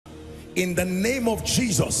in the name of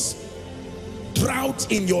Jesus.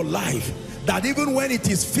 Drought in your life, that even when it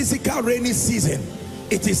is physical rainy season,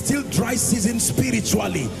 it is still dry season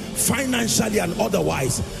spiritually, financially and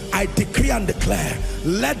otherwise. I decree and declare,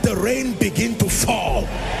 let the rain begin to fall.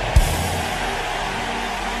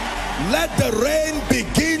 Let the rain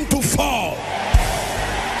begin to fall.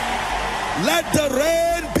 Let the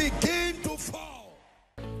rain begin to fall.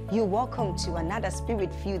 You're welcome to another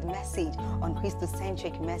spirit-filled message on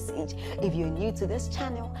Christocentric Message. If you're new to this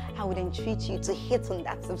channel, I would entreat you to hit on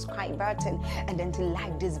that subscribe button and then to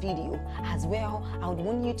like this video. As well, I would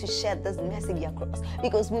want you to share this message across,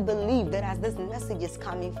 because we believe that as this message is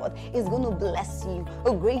coming forth, it's going to bless you.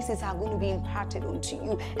 Graces are going to be imparted unto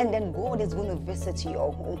you, and then God is going to visit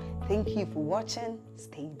your home. Thank you for watching.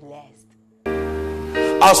 Stay blessed.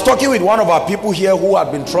 I was talking with one of our people here who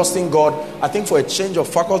had been trusting God, I think for a change of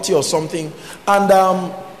faculty or something,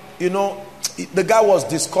 and you know, the guy was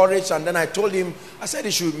discouraged, and then I told him, I said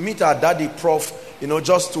he should meet our daddy prof, you know,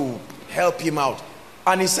 just to help him out.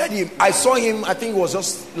 And he said, I saw him, I think it was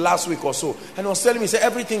just last week or so, and he was telling me, he said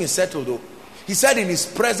everything is settled though. He said in his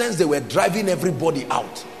presence they were driving everybody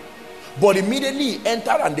out, but immediately he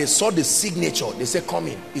entered and they saw the signature. They said, come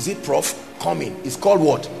in. Is it prof? Come in. It's called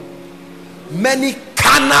what? Many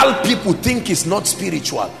carnal people think it's not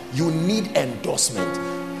spiritual. You need endorsement.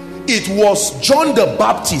 It was John the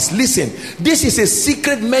Baptist. Listen, this is a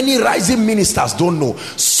secret many rising ministers don't know.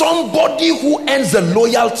 Somebody who earns the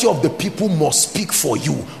loyalty of the people must speak for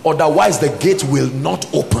you, otherwise the gate will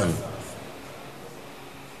not open.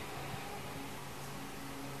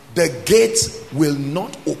 The gate will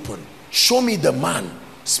not open. Show me the man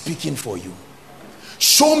speaking for you.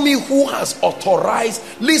 Show me who has authorized.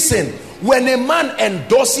 Listen, when a man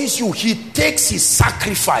endorses you, he takes his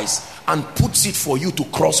sacrifice and puts it for you to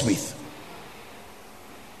cross with.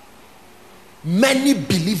 Many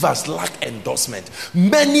believers lack endorsement.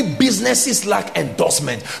 Many businesses lack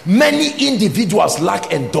endorsement. Many individuals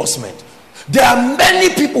lack endorsement. There are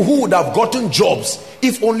many people who would have gotten jobs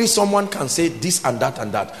if only someone can say this and that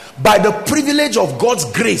and that. By the privilege of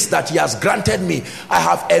God's grace that he has granted me, I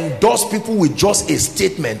have endorsed people with just a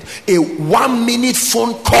statement. A 1 minute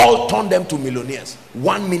phone call turned them to millionaires.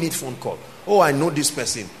 1 minute phone call. Oh, I know this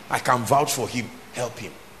person. I can vouch for him. Help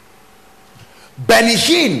him. Benny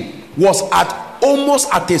Hinn was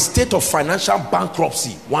almost at a state of financial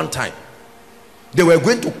bankruptcy one time. They were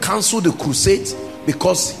going to cancel the crusade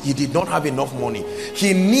because he did not have enough money.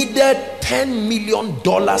 He needed $10 million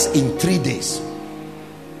in 3 days.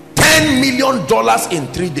 $10 million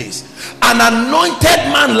in 3 days. An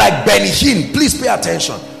anointed man like Benny Hinn, please pay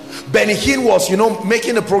attention. Benny Hinn was, you know,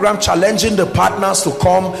 making a program challenging the partners to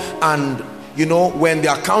come, and you know, when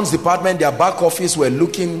the accounts department, their back office were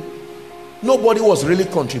looking, nobody was really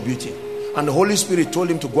contributing, and the Holy Spirit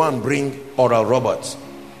told him to go and bring Oral Roberts.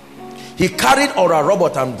 He carried Oral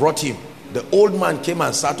Roberts and brought him. The old man came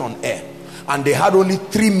and sat on air, and they had only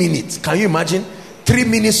 3 minutes. Can you imagine? 3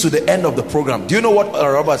 minutes to the end of the program. Do you know what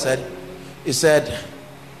Oral Roberts said? He said,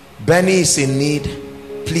 Benny is in need,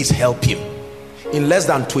 please help him. In less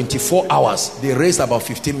than 24 hours, they raised about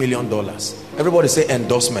 $15 million. Everybody say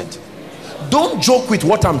endorsement. Don't joke with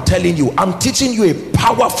what I'm telling you. I'm teaching you a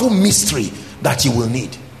powerful mystery that you will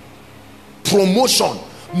need. Promotion.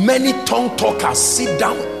 Many tongue talkers sit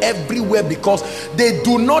down everywhere because they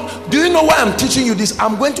do not. Do you know why I'm teaching you this?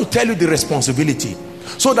 I'm going to tell you the responsibility,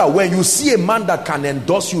 so that when you see a man that can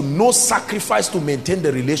endorse you, no sacrifice to maintain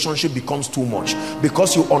the relationship becomes too much,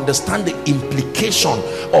 because you understand the implication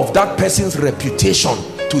of that person's reputation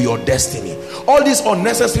to your destiny. All this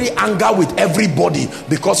unnecessary anger with everybody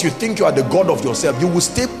because you think you are the God of yourself, you will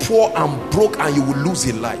stay poor and broke, and you will lose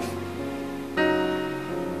in life.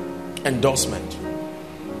 Endorsement.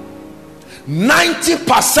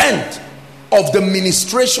 90% of the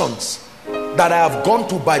ministrations that I have gone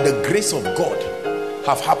to by the grace of God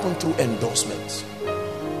have happened through endorsements.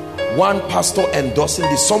 One pastor endorsing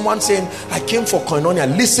this, someone saying, I came for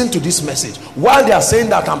koinonia, listen to this message. While they are saying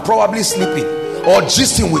that, I'm probably sleeping or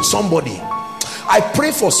gisting with somebody. I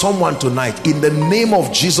pray for someone tonight in the name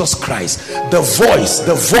of Jesus Christ. The voice,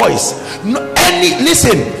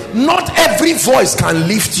 listen, not every voice can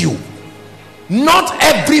lift you. Not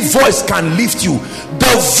every voice can lift you.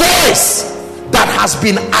 The voice that has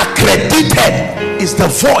been accredited is the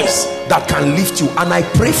voice that can lift you. And I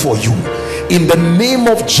pray for you in the name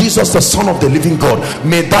of Jesus, the Son of the living God.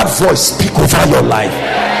 May that voice speak over your life.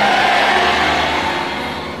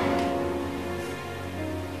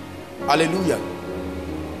 Hallelujah.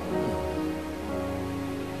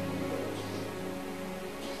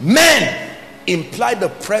 Men imply the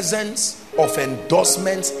presence of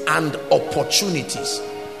endorsements and opportunities.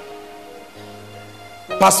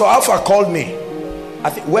 Pastor Alpha called me.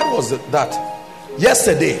 I think, when was that?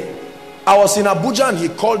 Yesterday. I was in Abuja and he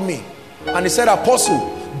called me and he said, Apostle,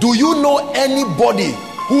 do you know anybody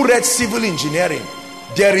who read civil engineering?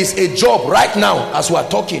 There is a job right now as we are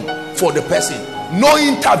talking for the person. No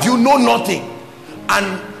interview, no nothing.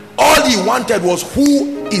 And all he wanted was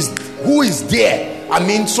who is there. I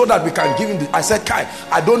mean, so that we can give him I said, Kai,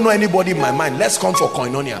 I don't know anybody in my mind. Let's come for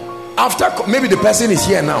koinonia. After, maybe the person is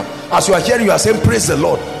here now. As you are here, you are saying, praise the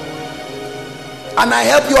Lord. And I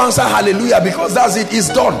help you answer hallelujah, because that's it. It's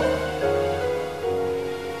done.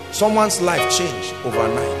 Someone's life changed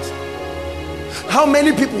overnight. How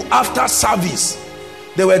many people after service,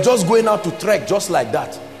 they were just going out to trek just like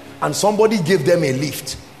that, and somebody gave them a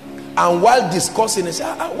lift, and while discussing, they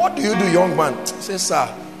said, what do you do, young man? He says, sir,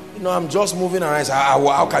 you know, I'm just moving around. I said,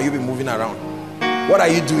 how can you be moving around? What are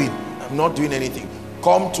you doing? I'm not doing anything.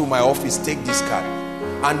 Come to my office, take this card.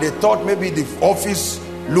 And they thought maybe the office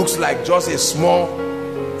looks like just a small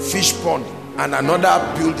fish pond and another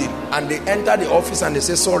building, and they enter the office and they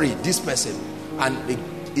say, sorry, this person, and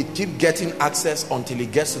it keep getting access until he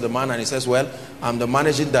gets to the man and he says, well, I'm the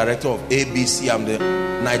managing director of ABC, I'm the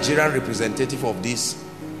Nigerian representative of this.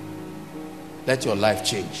 Let your life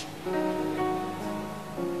change.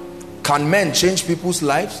 Can men change people's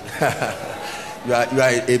lives? You are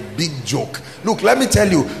a big joke. Look, let me tell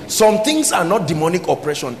you, some things are not demonic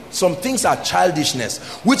oppression. Some things are childishness,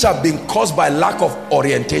 which have been caused by lack of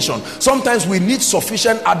orientation. Sometimes we need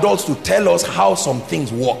sufficient adults to tell us how some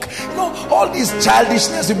things work. You know, all this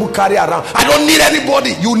childishness people carry around. I don't need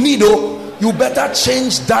anybody. You need, you better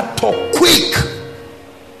change that talk quick.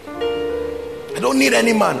 I don't need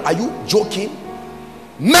any man. Are you joking?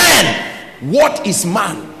 Man, what is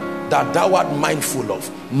man that thou art mindful of?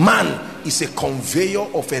 Man is a conveyor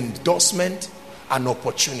of endorsement and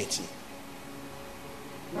opportunity.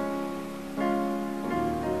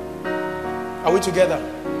 Are we together?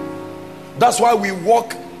 That's why we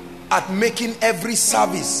work at making every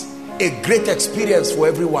service a great experience for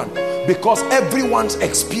everyone, because everyone's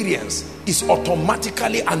experience is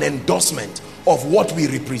automatically an endorsement of what we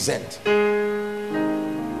represent.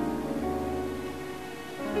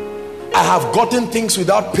 I have gotten things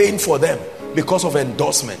without paying for them because of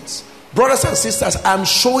endorsements. Brothers and sisters, I'm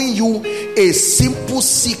showing you a simple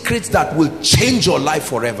secret that will change your life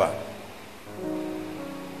forever.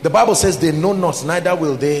 The Bible says they know not, neither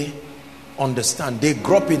will they understand. They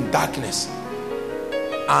grow up in darkness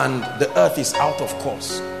and the earth is out of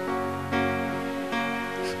course.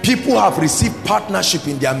 People have received partnership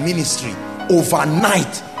in their ministry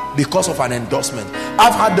overnight because of an endorsement.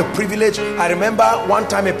 I've had the privilege. I remember one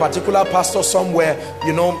time a particular pastor somewhere,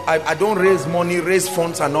 you know, I don't raise money, raise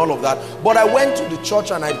funds and all of that, but I went to the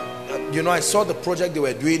church and I saw the project they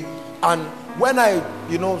were doing, and when I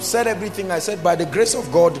said everything, I said, by the grace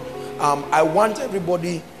of God, I want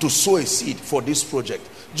everybody to sow a seed for this project.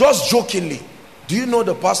 Just jokingly. Do you know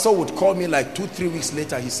the pastor would call me like 2-3 weeks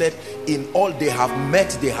later? He said, in all, they have met,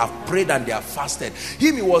 they have prayed and they have fasted.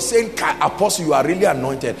 He was saying, Apostle, you are really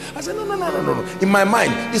anointed. I said, no. In my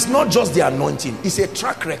mind, it's not just the anointing, it's a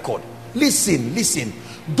track record. Listen.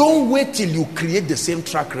 Don't wait till you create the same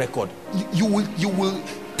track record. You will.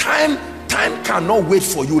 Time cannot wait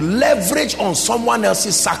for you. Leverage on someone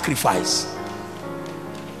else's sacrifice.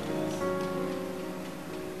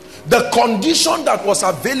 The condition that was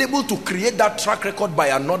available to create that track record by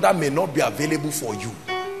another may not be available for you.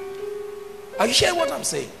 Are you hearing what I'm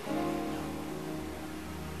saying?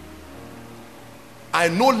 I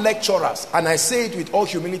know lecturers, and I say it with all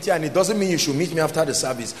humility, and it doesn't mean you should meet me after the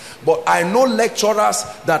service, but I know lecturers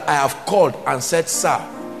that I have called and said, sir,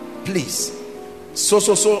 please, so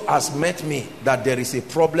has met me that there is a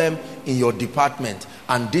problem in your department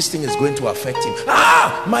and this thing is going to affect him.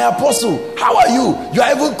 My apostle, how are you? You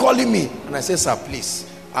are even calling me. And I say, sir,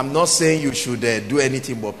 please, I'm not saying you should do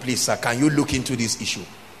anything, but please, sir, can you look into this issue?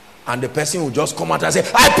 And the person will just come out and say,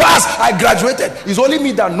 I passed, I graduated. It's only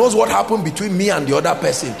me that knows what happened between me and the other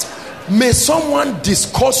person. May someone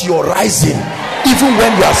discuss your rising even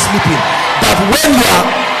when you are sleeping. That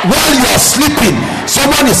while you are sleeping,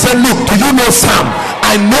 someone is saying, look, do you know Sam?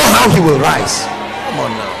 I know how he will rise. Come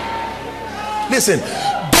on now. Listen,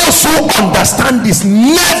 those who understand this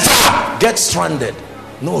never get stranded.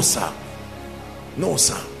 No, sir.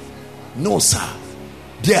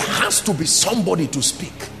 There has to be somebody to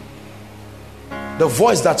speak. The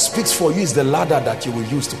voice that speaks for you is the ladder that you will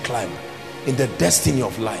use to climb in the destiny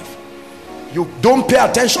of life. You don't pay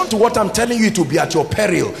attention to what I'm telling you, it will be at your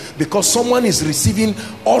peril, because someone is receiving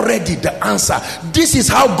already the answer. This is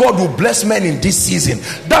how God will bless men in this season.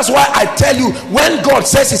 That's why I tell you, when God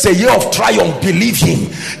says it's a year of triumph, believe him.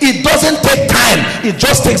 It doesn't take time, it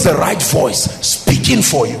just takes the right voice speaking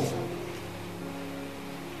for you.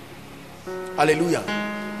 Hallelujah.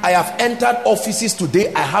 I have entered offices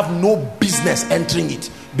today I have no business entering it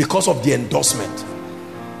because of the endorsement.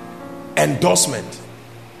 Endorsement.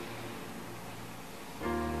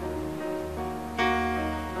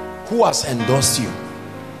 Who has endorsed you?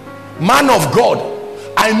 Man of God,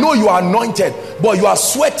 I know you are anointed, but you are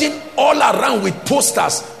sweating all around with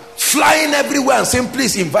posters flying everywhere and saying,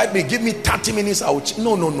 please invite me, give me 30 minutes.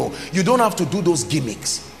 No. You don't have to do those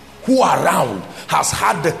gimmicks. Who around has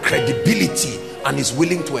had the credibility and is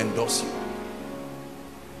willing to endorse you?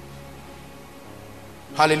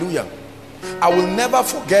 Hallelujah. I will never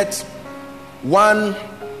forget one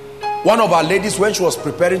of our ladies when she was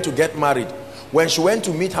preparing to get married. When she went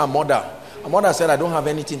to meet her mother said, I don't have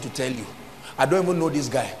anything to tell you. I don't even know this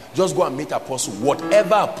guy. Just go and meet Apostle.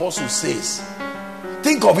 Whatever Apostle says.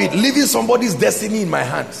 Think of it, leaving somebody's destiny in my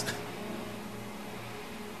hands.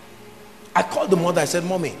 I called the mother. I said,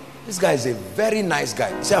 Mommy, this guy is a very nice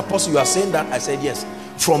guy. He said, Apostle, you are saying that? I said, yes.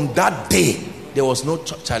 From that day, there was no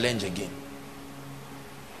challenge again.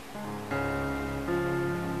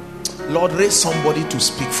 Lord, raise somebody to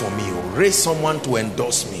speak for me. Raise someone to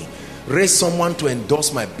endorse me. Raise someone to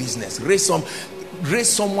endorse my business. Raise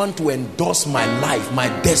someone to endorse my life, my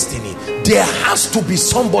destiny. There has to be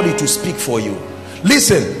somebody to speak for you.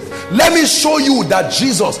 Listen, let me show you that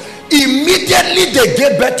Jesus, immediately they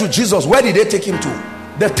gave birth to Jesus. Where did they take him to?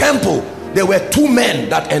 The temple. There were two men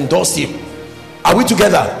that endorsed him. Are we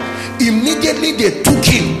together? Immediately they took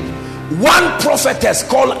him. One prophetess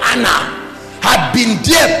called Anna had been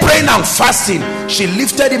there praying and fasting. She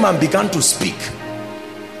lifted him and began to speak.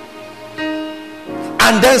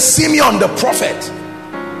 And then Simeon the prophet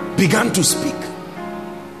began to speak.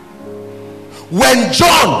 When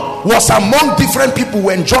John was among different people,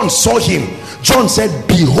 when John saw him, John said,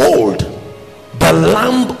 behold, the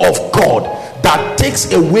Lamb of God that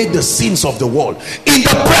takes away the sins of the world. In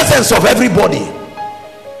the presence of everybody.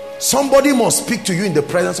 Somebody must speak to you in the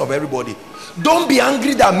presence of everybody. Don't be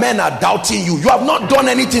angry that men are doubting you. You have not done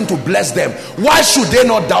anything to bless them. Why should they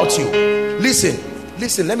not doubt you?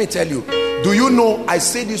 Listen, let me tell you. Do you know, I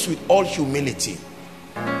say this with all humility,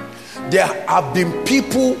 there have been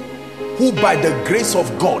people who by the grace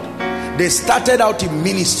of God, they started out in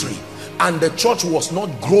ministry and the church was not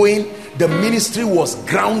growing, the ministry was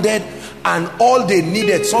grounded, and all they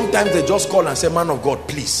needed, sometimes they just call and say, man of God,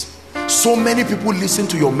 please, so many people listen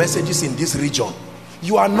to your messages in this region.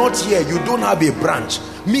 You are not here, you don't have a branch.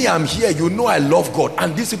 Me, I'm here, you know I love God,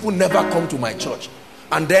 and these people never come to my church.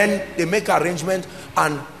 And then they make arrangement,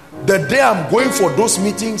 and the day I'm going for those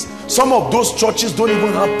meetings, some of those churches don't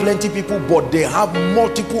even have plenty people, but they have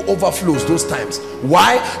multiple overflows those times.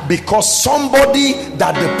 Why? Because somebody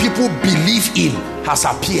that the people believe in has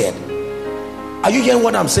appeared. Are you hearing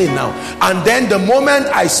what I'm saying now? And then the moment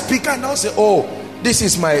I speak, and I'll say, oh, this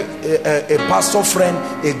is my a pastor friend,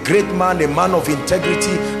 a great man, a man of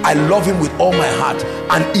integrity. I love him with all my heart.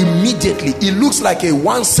 And immediately, it looks like a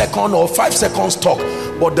 1 second or 5 seconds talk,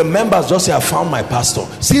 but the members just say, I found my pastor.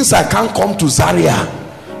 Since I can't come to Zaria,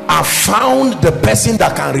 I found the person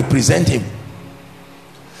that can represent him.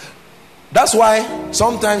 That's why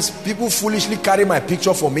sometimes people foolishly carry my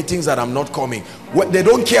picture for meetings that I'm not coming. They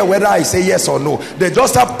don't care whether I say yes or no. They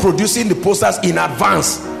just start producing the posters in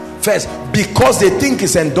advance first, because they think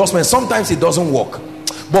it's endorsement. Sometimes it doesn't work.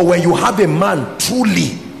 But when you have a man truly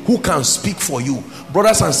who can speak for you,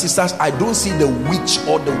 brothers and sisters, I don't see the witch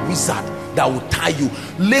or the wizard that will tie you.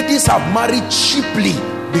 Ladies have married cheaply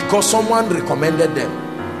because someone recommended them.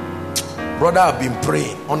 Brother, I've been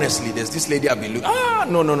praying. Honestly, there's this lady I've been looking.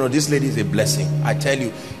 No, this lady is a blessing. I tell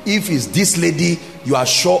you, if it's this lady, you are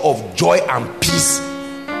sure of joy and peace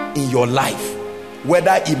in your life,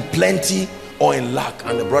 whether in plenty or in lack.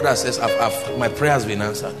 And the brother says, my prayer has been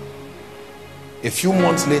answered. A few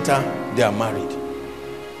months later, they are married.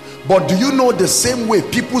 But do you know, the same way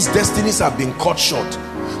people's destinies have been cut short?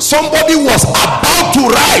 Somebody was about to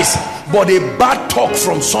rise, but a bad talk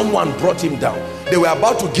from someone brought him down. They were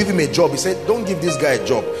about to give him a job. He said, don't give this guy a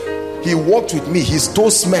job. He worked with me, his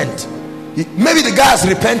toes meant. Maybe the guy has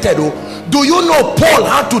repented. Do you know Paul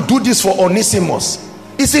had to do this for Onesimus?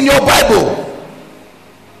 It's in your Bible.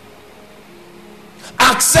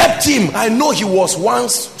 Accept him. I know he was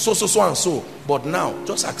once so and so, but now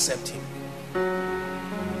just accept him.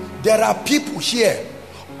 There are people here,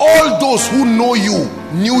 all those who know you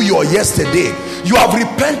knew your yesterday. You have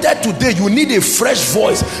repented today. You need a fresh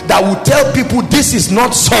voice that will tell people this is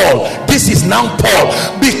not Saul, this is now Paul.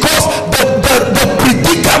 Because the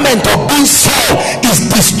predicament of being Saul is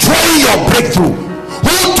destroying your breakthrough.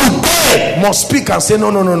 Who today must speak and say,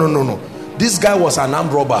 no. This guy was an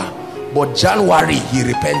armed robber, but January he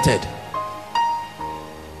repented.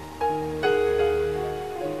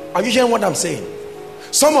 Are you hearing what I'm saying?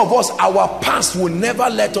 Some of us, our past will never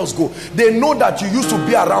let us go. They know that you used to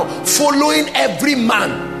be around following every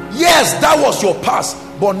man. Yes, that was your past,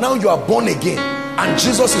 but now you are born again and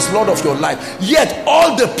Jesus is Lord of your life. Yet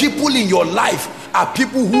all the people in your life are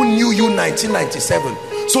people who knew you 1997.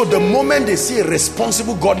 So the moment they see a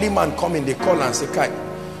responsible godly man coming, they call and say, Kai,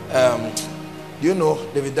 you know,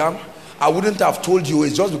 David Dam, I wouldn't have told you.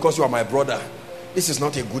 It's just because you are my brother. This is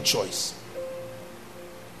not a good choice.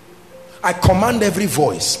 I command every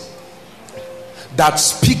voice that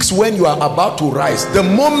speaks when you are about to rise. The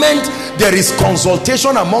moment there is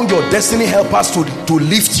consultation among your destiny helpers to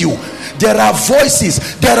lift you, there are voices.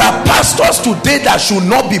 There are pastors today that should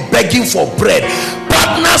not be begging for bread.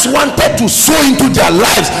 Partners wanted to sow into their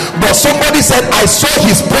lives, but somebody said, I saw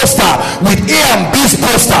his poster with A and B's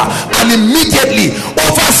poster, and immediately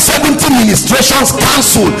over 70 ministrations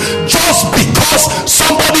cancelled just because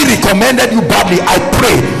somebody recommended you badly. I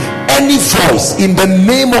pray any voice in the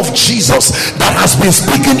name of Jesus that has been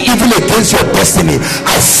speaking evil against your destiny,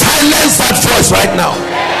 I silence that voice right now.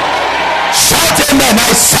 Shout amen.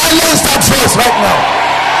 I silence that voice right now.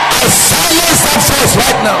 I silence that voice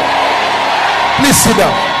right now. Please sit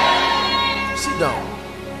down. Sit down.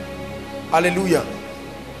 Hallelujah.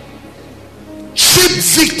 Cheap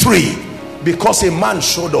victory because a man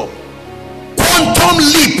showed up. Quantum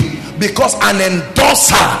leap because an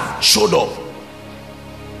endorser showed up.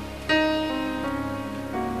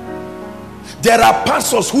 There are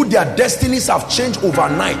pastors who their destinies have changed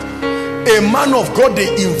overnight. A man of God they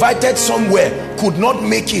invited somewhere could not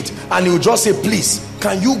make it, and he would just say, please,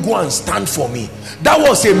 can you go and stand for me? That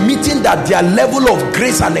was a meeting that their level of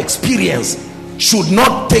grace and experience should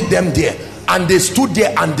not take them there, and they stood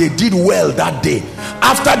there and they did well that day.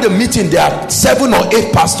 After the meeting, there are 7 or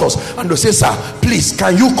 8 pastors, and they say, sir, please,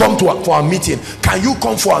 can you come for our meeting? Can you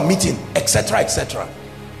come for our meeting? Etc. etc.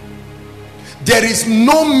 There is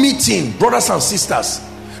no meeting, brothers and sisters,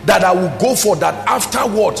 that I will go for that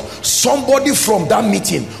afterward somebody from that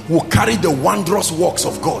meeting will carry the wondrous works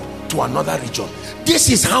of God to another region.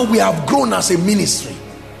 This is how we have grown as a ministry.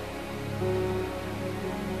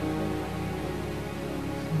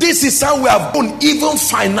 This is how we have grown even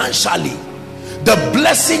financially. The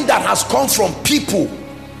blessing that has come from people.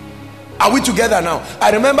 Are we together now?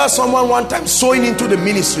 I remember someone one time sowing into the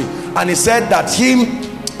ministry, and he said that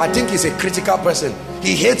I think he's a critical person.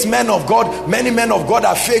 He hates men of God. Many men of God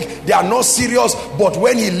are fake. They are not serious. But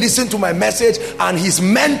when he listened to my message, and his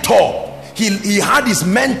mentor, he had his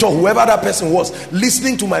mentor, whoever that person was,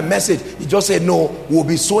 listening to my message, he just said, no, we'll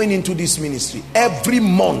be sowing into this ministry. Every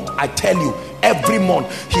month, I tell you, every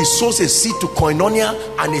month, he sows a seed to Koinonia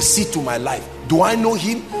and a seed to my life. Do I know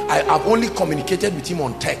him? I have only communicated with him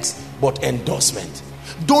on text. But endorsement.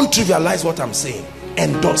 Don't trivialize what I'm saying.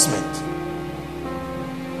 Endorsement.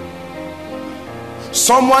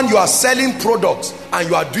 Someone, you are selling products and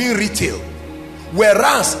you are doing retail,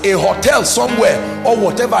 whereas a hotel somewhere or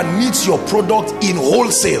whatever needs your product in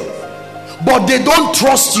wholesale, but they don't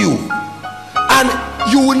trust you, and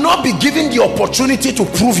you will not be given the opportunity to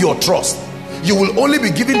prove your trust. You will only be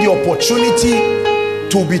given the opportunity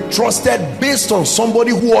to be trusted based on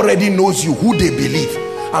somebody who already knows you, who they believe.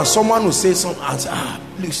 And someone will say something and say,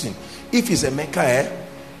 listen, if he's a Mecca,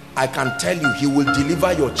 I can tell you he will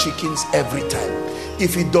deliver your chickens every time.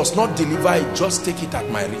 If he does not deliver it, just take it at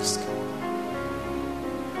my risk.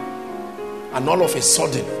 And all of a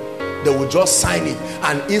sudden, they will just sign it.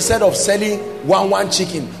 And instead of selling one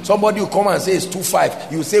chicken, somebody will come and say it's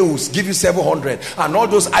 2.5. You say we'll give you 700. And all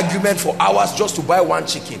those arguments for hours just to buy one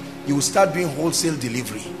chicken. You will start doing wholesale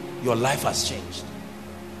delivery. Your life has changed.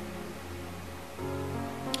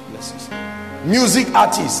 Music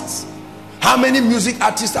artists. How many music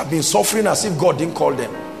artists have been suffering as if God didn't call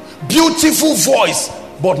them? Beautiful voice,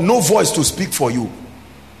 but no voice to speak for you.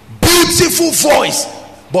 Beautiful voice,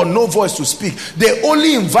 but no voice to speak. They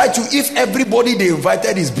only invite you if everybody they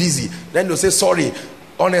invited is busy. Then they'll say, sorry,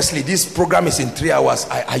 honestly, this program is in 3 hours.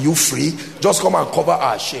 Are you free? Just come and cover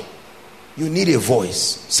our shame. You need a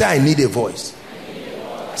voice. Say, I need a voice.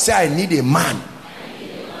 Say, I need a man.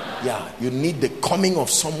 Yeah, you need the coming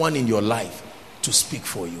of someone in your life to speak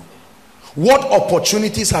for you. What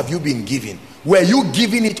opportunities have you been given? Were you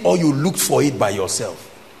given it or you looked for it by yourself?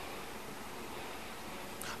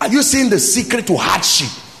 Are you seeing the secret to hardship?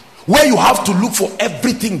 Where you have to look for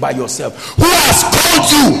everything by yourself. Who has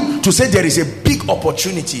called you to say there is a big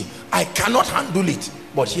opportunity? I cannot handle it.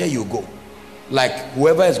 But here you go. Like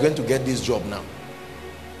whoever is going to get this job now.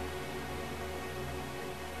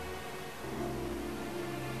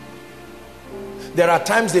 There are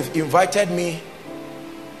times they've invited me.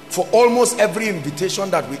 For almost every invitation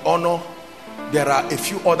that we honor, there are a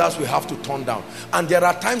few others we have to turn down. And there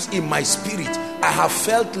are times in my spirit I have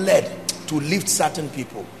felt led to lift certain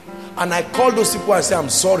people, and I call those people and say, I'm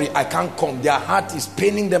sorry, I can't come. Their heart is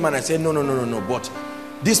paining them, and I say, no, but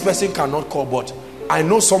this person cannot call, but I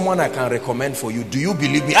know someone I can recommend for you. Do you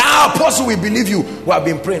believe me? Apostle, we believe you. We have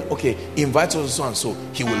been praying. Okay, invite us so and so,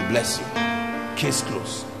 he will bless you. Case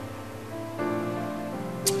closed.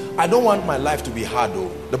 I don't want my life to be hard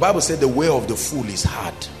though. The Bible said the way of the fool is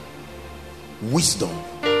hard. Wisdom,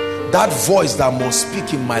 that voice that must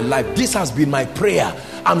speak in my life. This has been my prayer.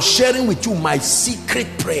 I'm sharing with you my secret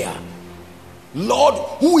prayer. Lord,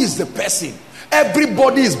 who is the person?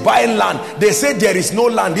 Everybody is buying land. They say there is no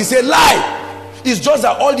land. It's a lie. It's just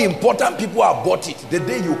that all the important people have bought it. The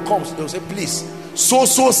day you come, they'll say, please, so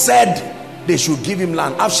said they should give him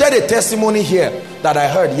land. I've shared a testimony here that I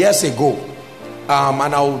heard years ago.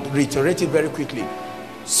 And I'll reiterate it very quickly.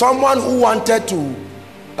 Someone who wanted to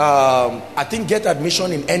I think get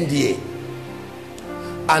admission in NDA,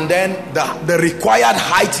 and then the required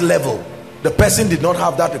height level, the person did not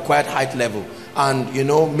have that required height level. And you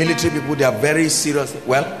know, military people, they are very serious.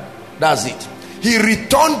 Well, that's it. He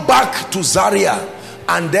returned back to Zaria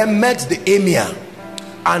and then met the emir,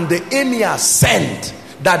 and the emir sent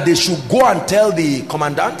that they should go and tell the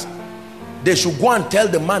commandant, they should go and tell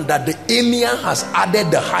the man that the emir has added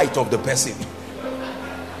the height of the person.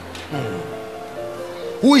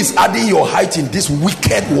 Who is adding your height in this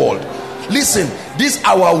wicked world? Listen, this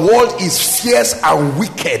our world is fierce and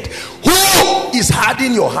wicked. Who is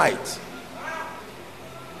adding your height?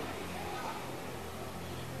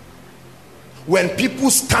 When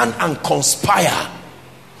people stand and conspire,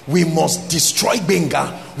 we must destroy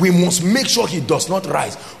Benga. We must make sure he does not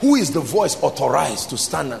rise. Who is the voice authorized to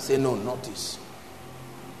stand and say, no, not this?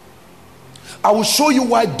 I will show you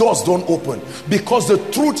why doors don't open. Because the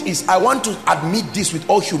truth is, I want to admit this with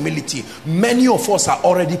all humility. Many of us are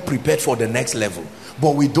already prepared for the next level,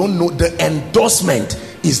 but we don't know. The endorsement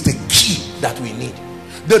is the key that we need.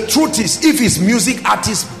 The truth is, if it's music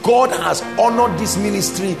artists, God has honored this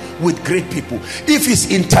ministry with great people. If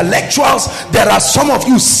it's intellectuals, there are some of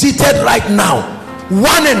you seated right now.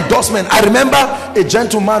 One endorsement. I remember a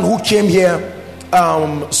gentleman who came here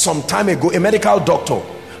some time ago, a medical doctor,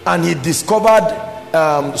 and he discovered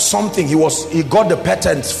something. He got the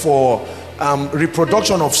patent for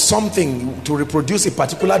reproduction of something, to reproduce a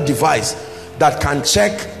particular device that can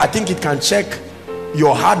check, I think it can check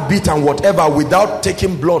your heartbeat and whatever without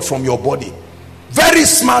taking blood from your body. Very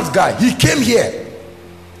smart guy. He came here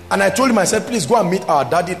and I told him, I said, please go and meet our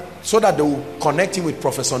daddy so that they will connect him with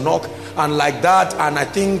Professor Nock, and like that, and I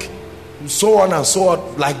think so on and so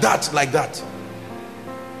on, like that.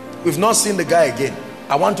 We've not seen the guy again.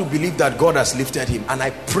 I want to believe that God has lifted him, and I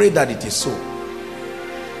pray that it is so.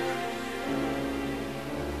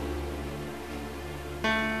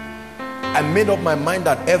 I made up my mind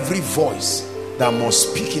that every voice that must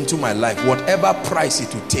speak into my life, whatever price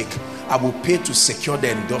it will take, I will pay to secure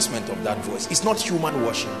the endorsement of that voice. It's not human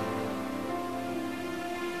worship.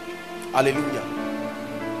 Hallelujah.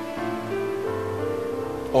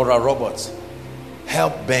 Ora Roberts,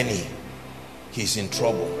 help Benny, he's in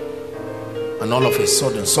trouble. And all of a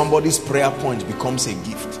sudden, somebody's prayer point becomes a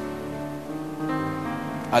gift.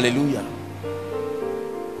 Hallelujah.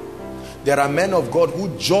 There are men of God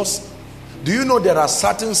who just, do you know there are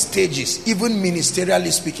certain stages, even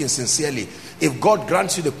ministerially speaking, sincerely, if God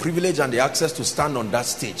grants you the privilege and the access to stand on that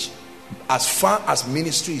stage, as far as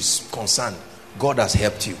ministry is concerned, God has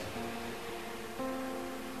helped you.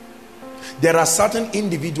 There are certain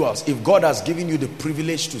individuals, if God has given you the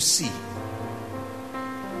privilege to see,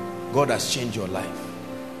 God has changed your life.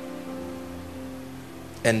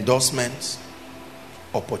 Endorsements,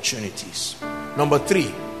 opportunities. Number 3,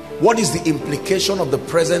 what is the implication of the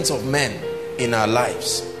presence of men in our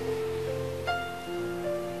lives?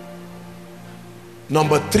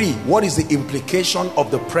 Number 3, what is the implication of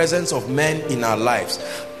the presence of men in our lives?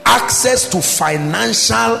 Access to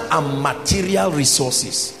financial and material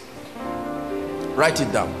resources. Write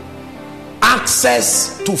it down.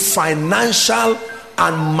 Access to financial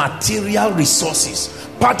and material resources.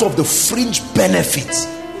 Part of the fringe benefits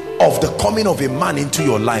of the coming of a man into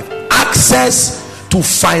your life. Access to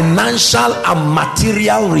financial and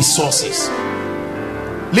material resources.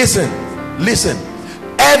 Listen.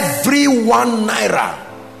 Every 1 naira,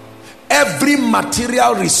 every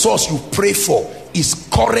material resource you pray for is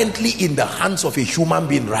currently in the hands of a human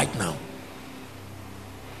being right now.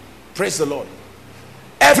 Praise the Lord.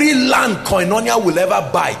 Every land Koinonia will ever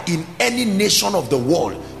buy in any nation of the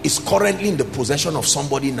world is currently in the possession of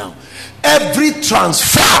somebody now. Every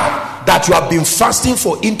transfer that you have been fasting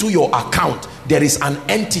for into your account, there is an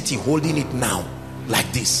entity holding it now,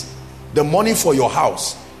 like this. The money for your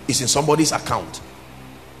house is in somebody's account.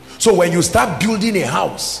 So when you start building a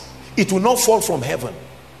house, it will not fall from heaven.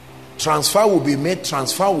 Transfer will be made,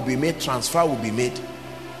 transfer will be made, transfer will be made.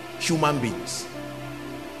 Human beings.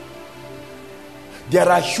 There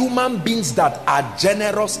are human beings that are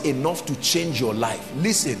generous enough to change your life.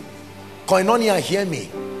 Listen, Koinonia, hear me.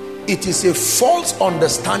 It is a false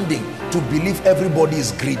understanding to believe everybody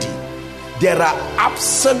is greedy. There are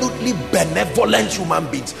absolutely benevolent human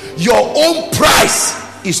beings. Your own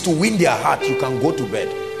price is to win their heart. You can go to bed.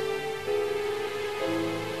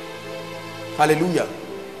 Hallelujah.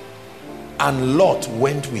 And Lot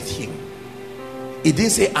went with him. It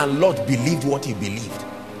didn't say and Lot believed what he believed.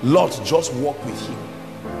 Lot just walked with him.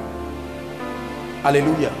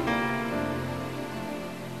 Hallelujah.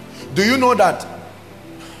 Do you know that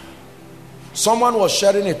someone was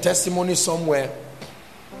sharing a testimony somewhere?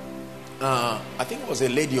 I think it was a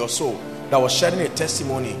lady or so that was sharing a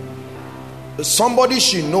testimony. Somebody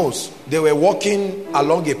she knows, they were walking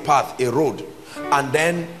along a path, a road, and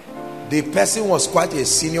then the person was quite a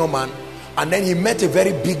senior man, and then he met a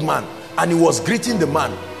very big man and he was greeting the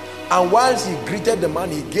man. And whilst he greeted the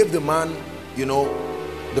man, he gave the man, you know,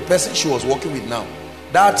 the person she was working with now.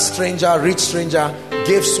 That stranger, rich stranger,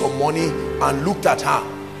 gave some money and looked at her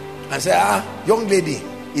and said, young lady.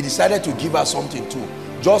 He decided to give her something too.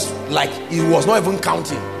 Just like he was not even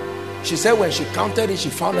counting. She said when she counted it, she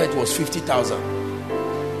found out it was 50,000.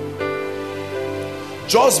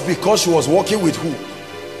 Just because she was working with who?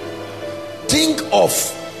 Think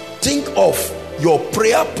of your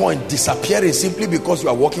prayer point disappearing simply because you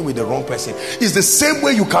are working with the wrong person. It's the same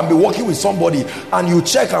way you can be working with somebody and you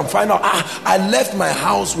check and find out, I left my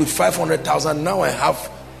house with 500,000, now I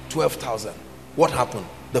have 12,000. What happened?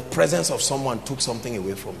 The presence of someone took something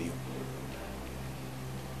away from you.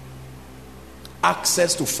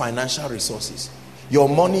 Access to financial resources. Your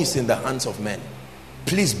money is in the hands of men.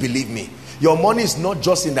 Please believe me. Your money is not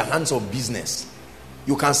just in the hands of business.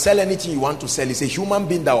 You can sell anything you want to sell. It's a human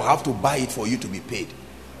being that will have to buy it for you to be paid.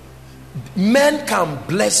 Men can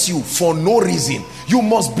bless you for no reason. You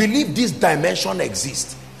must believe this dimension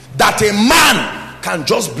exists. That a man can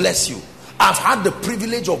just bless you. I've had the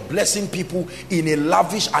privilege of blessing people in a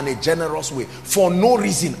lavish and a generous way for no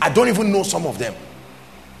reason. I don't even know some of them.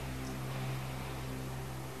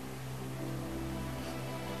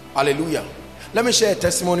 Hallelujah. Let me share a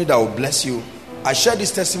testimony that will bless you. I share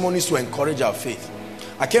these testimonies to encourage our faith.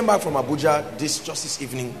 I came back from Abuja just this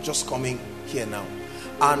evening, just coming here now.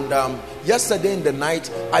 And yesterday in the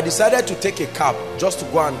night, I decided to take a cab just to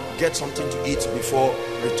go and get something to eat before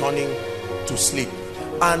returning to sleep.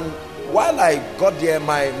 And while I got there,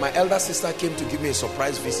 my elder sister came to give me a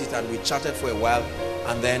surprise visit, and we chatted for a while,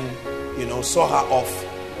 and then, you know, saw her off.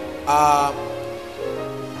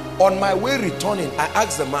 On my way returning, I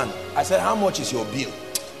asked the man, I said, how much is your bill?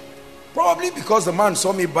 Probably because the man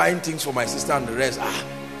saw me buying things for my sister and the rest.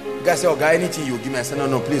 The guy said, oh, guy, anything you give me. I said,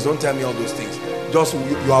 no, please don't tell me all those things. Just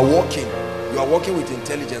you are working with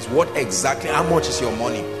intelligence. What exactly, how much is your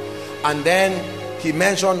money? And then he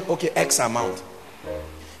mentioned, okay, X amount.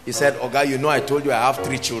 He said, oh, guy, you know, I told you I have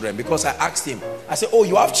 3 children. Because I asked him, I said, oh,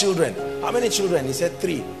 you have children? How many children? He said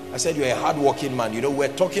 3. I said, you're a hard-working man. You know,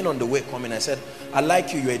 we're talking on the way coming. I said, I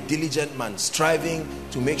like you. You're a diligent man, striving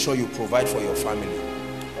to make sure you provide for your family.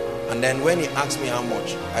 And then when he asked me how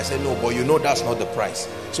much, I said, no, but you know that's not the price.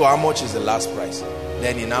 So how much is the last price?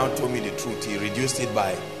 Then he now told me the truth. He reduced it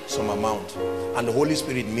by some amount. And the Holy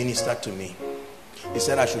Spirit ministered to me. He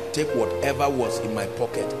said I should take whatever was in my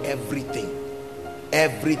pocket, everything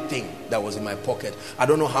that was in my pocket. I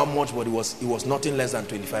don't know how much, but it was nothing less than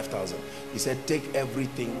 25,000. He said, take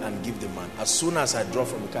everything and give the man. As soon as I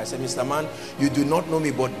dropped from the car, I said, Mr. Man, you do not know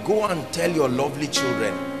me, but go and tell your lovely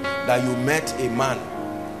children that you met a man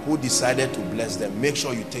who decided to bless them. Make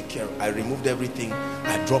sure you take care. I removed everything.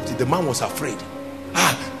 I dropped it. The man was afraid.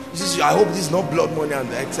 I hope this is not blood money, and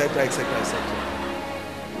etc.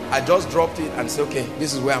 I just dropped it and said, okay,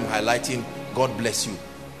 this is where I'm highlighting. God bless you.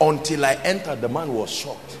 Until I entered, the man was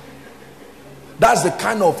shocked. That's the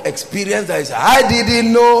kind of experience that is, I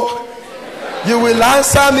didn't know you will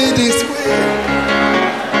answer me this way.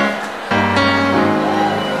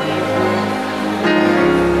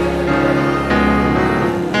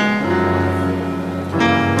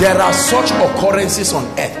 There are such occurrences on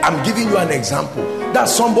earth. I'm giving you an example.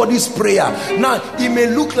 That's somebody's prayer. Now, it may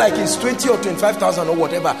look like it's 20 or 25,000 or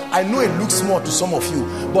whatever. I know it looks small to some of you,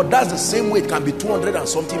 but that's the same way it can be 200 and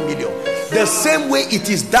something million. The same way it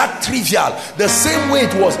is that trivial. The same way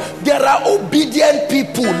it was. There are obedient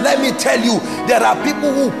people. Let me tell you, there are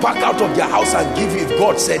people who pack out of their house and give you if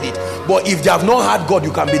God said it. But if they have not had God,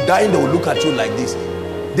 you can be dying, they will look at you like this.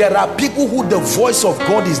 There are people who the voice of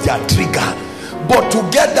God is their trigger. But to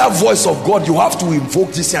get that voice of God, you have to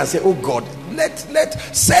invoke this and say, oh God, let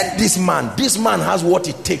send this man. This man has what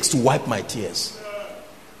it takes to wipe my tears.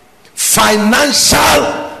 Financial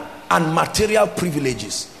and material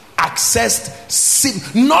privileges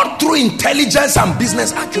accessed not through intelligence and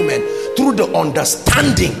business acumen, through the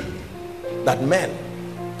understanding that men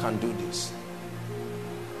can do this.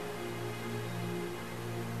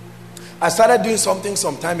 I started doing something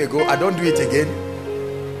some time ago. I don't do it again.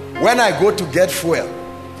 When I go to get fuel,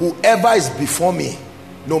 whoever is before me,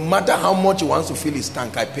 no matter how much he wants to fill his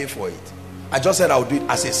tank, I pay for it. I just said I would do it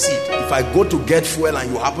as a seed. If I go to get fuel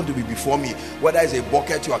and you happen to be before me, whether it's a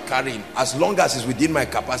bucket you are carrying, as long as it's within my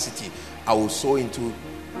capacity, I will sow into.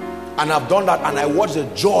 And I've done that, and I watch the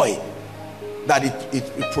joy that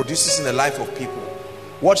it produces in the life of people.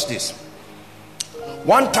 Watch this.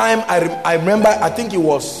 One time I remember, I think it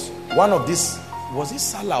was one of these, was it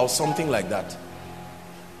Salah or something like that?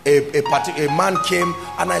 A man came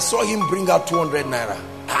and I saw him bring out 200 naira.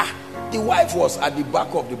 The wife was at the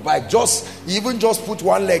back of the bike. He even just put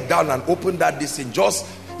one leg down and opened that this thing.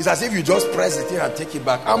 It's as if you just press the thing and take it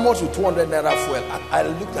back. How much with 200 naira fuel? I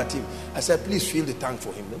looked at him. I said, please fill the tank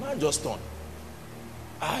for him. The man just turned.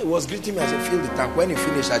 He was greeting me. I said, fill the tank. When he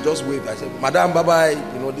finished, I just waved. I said, Madam, bye-bye.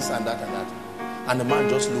 You know, this and that and that. And the man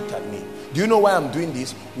just looked at me. Do you know why I'm doing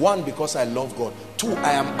this? One, because I love God. Two,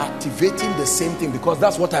 I am activating the same thing because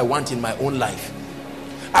that's what I want in my own life.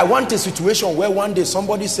 I want a situation where one day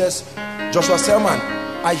somebody says, Joshua Selman,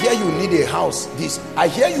 I hear you need a house. I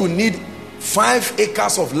hear you need 5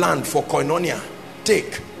 acres of land for koinonia.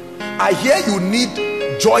 Take. I hear you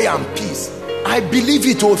need joy and peace. I believe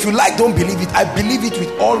it, or if you like, don't believe it. I believe it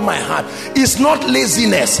with all my heart. It's not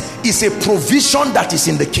laziness. It's a provision that is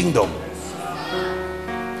in the kingdom.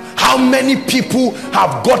 How many people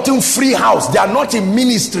have gotten free house? They are not in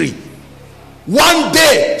ministry. One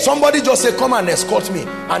day somebody just said, come and escort me,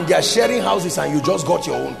 and they are sharing houses and you just got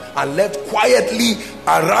your own and left quietly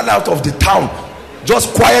and ran out of the town.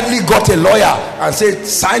 Just quietly got a lawyer and said,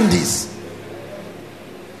 sign this.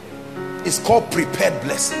 It's called prepared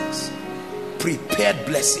blessings. Prepared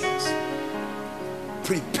blessings.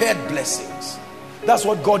 Prepared blessings. That's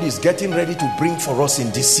what God is getting ready to bring for us in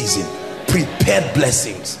this season. Prepared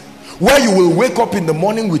blessings, where you will wake up in the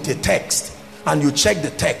morning with a text and you check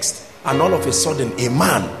the text, and all of a sudden a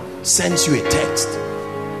man sends you a text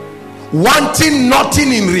wanting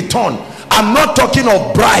nothing in return. I'm not talking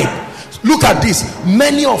of bribe. Look at this.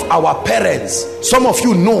 Many of our parents, some of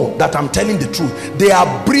you know that I'm telling the truth, they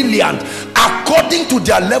are brilliant. According to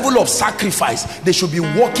their level of sacrifice, they should be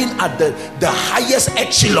working at the highest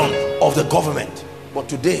echelon of the government. But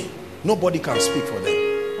today, nobody can speak for them.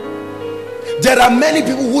 There are many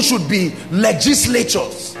people who should be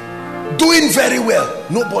legislators, doing very well.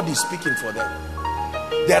 Nobody is speaking for them.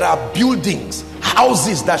 There are buildings,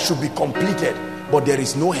 houses that should be completed, but there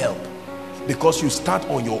is no help because you start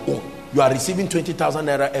on your own. You are receiving 20,000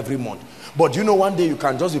 naira every month. But you know, one day you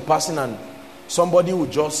can just be passing and somebody will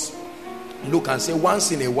just look and say,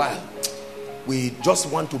 once in a while, we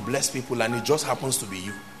just want to bless people, and it just happens to be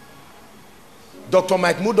you. Dr.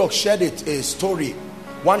 Mike Murdoch shared a story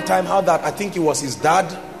one time, how that, I think it was his dad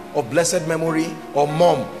of blessed memory or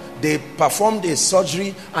mom, they performed a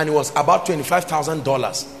surgery and it was about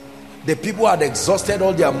 $25,000. The people had exhausted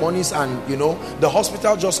all their monies, and you know, the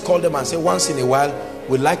hospital just called them and said, once in a while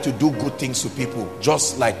we like to do good things to people,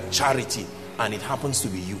 just like charity, and it happens to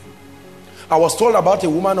be you. I was told about a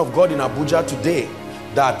woman of God in Abuja today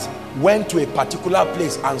that went to a particular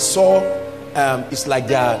place and saw it's like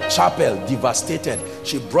their chapel devastated.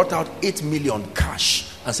 She brought out 8 million cash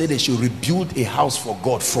and said they should rebuild a house for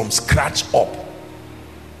God from scratch up.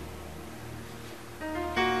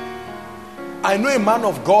 I know a man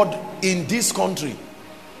of God in this country,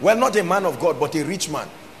 well, not a man of God, but a rich man.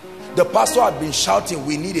 The pastor had been shouting,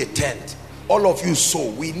 we need a tent. All of you sow,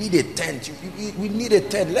 we need a tent. We need a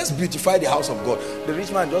tent. Let's beautify the house of God. The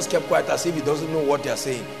rich man just kept quiet as if he doesn't know what they are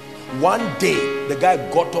saying. One day, the guy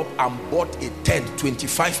got up and bought a tent,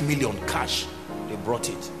 25 million cash. They brought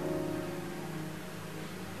it.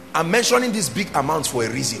 I'm mentioning these big amounts for a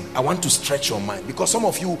reason. I want to stretch your mind, because some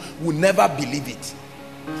of you will never believe it.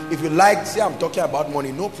 If you like, say I'm talking about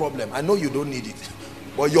money, no problem. I know you don't need it.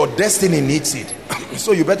 But your destiny needs it.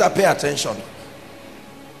 So you better pay attention.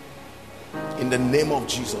 In the name of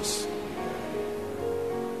Jesus.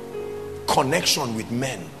 Connection with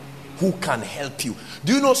men who can help you.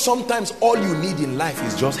 Do you know sometimes all you need in life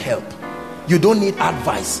is just help? You don't need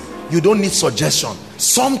advice. You don't need suggestion.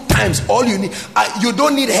 Sometimes all you need, you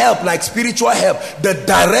don't need help like spiritual help. The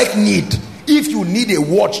direct need. If you need a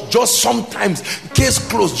watch, just sometimes, case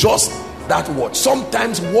closed, just that watch.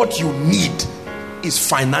 Sometimes what you need is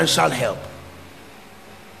financial help.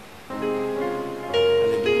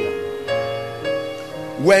 Hallelujah.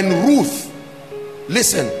 When Ruth,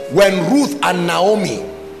 listen, when Ruth and Naomi,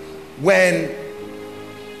 when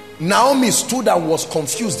Naomi stood and was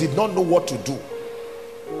confused, did not know what to do,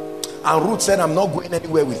 and Ruth said, I'm not going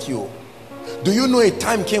anywhere with you. Do you know a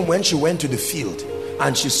time came when she went to the field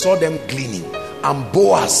and she saw them gleaning, and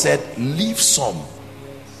Boaz said, leave some.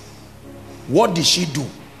 What did she do?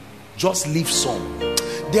 Just leave some.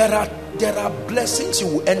 There are blessings you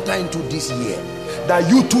will enter into this year that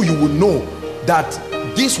you too, you will know that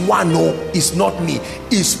this one, no, is not me.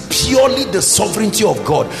 It's purely the sovereignty of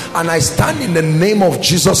God. And I stand in the name of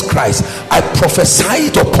Jesus Christ. I prophesy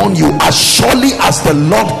it upon you, as surely as the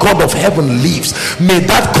Lord God of heaven lives. May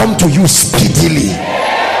that come to you speedily.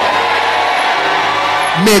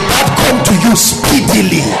 May that come to you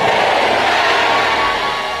speedily.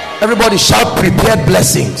 Everybody shout, prepared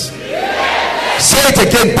blessings. Say it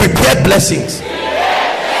again, prepared blessings.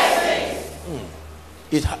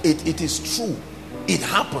 It is true. It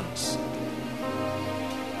happens.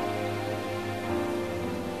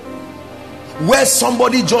 Where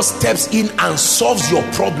somebody just steps in and solves your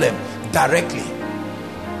problem directly.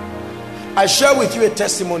 I share with you a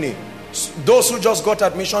testimony. Those who just got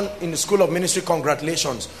admission in the School of Ministry,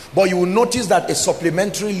 congratulations. But you will notice that a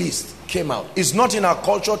supplementary list came out. It's not in our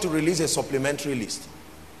culture to release a supplementary list.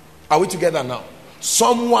 Are we together now?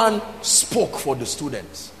 Someone spoke for the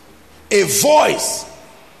students. A voice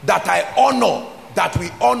that I honor, that we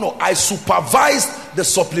honor. I supervised the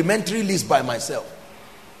supplementary list by myself.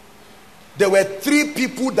 There were 3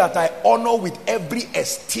 people that I honor with every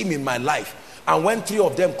esteem in my life. And when 3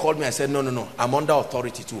 of them called me, I said, no, I'm under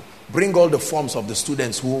authority too. Bring all the forms of the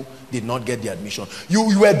students who did not get the admission.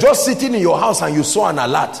 You were just sitting in your house and you saw an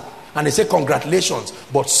alert. And they said, congratulations.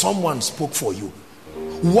 But someone spoke for you.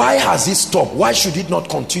 Why has it stopped? Why should it not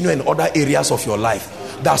continue in other areas of your life?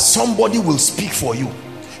 That somebody will speak for you.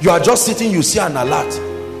 You are just sitting, you see an alert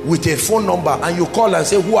with a phone number, and you call and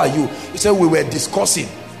say, who are you? You say, we were discussing,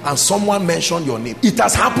 and someone mentioned your name. It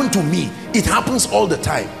has happened to me. It happens all the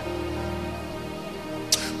time.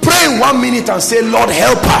 Pray in 1 minute and say, Lord,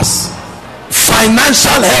 help us.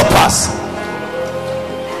 Financial help us.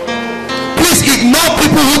 Please ignore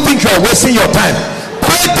people who think you are wasting your time.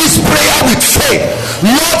 Pray this prayer with faith.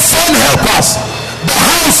 Lord, send help us. The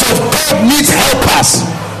house of God needs help us.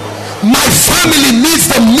 My family needs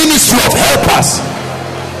the ministry of helpers.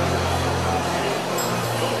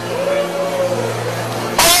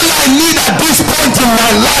 All I need at this point in my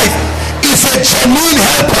life is a genuine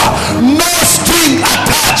helper, no string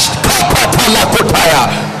attached.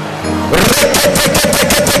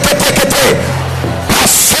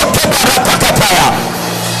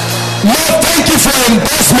 Lord, thank you for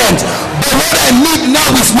endorsement, but what I need now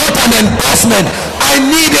is not an endorsement. I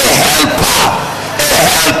need a helper.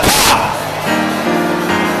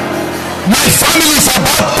 My family is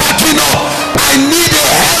about packing up. I need a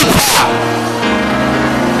helper.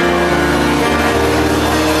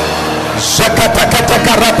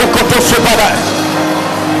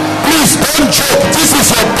 Please don't joke. This is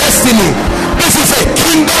your destiny. This is a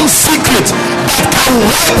kingdom secret that can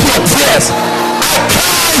wipe your tears. I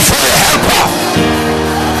cry for a helper.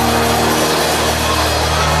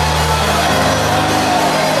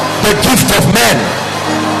 The gift of men.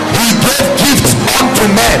 He gave gifts unto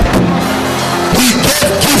men. He gave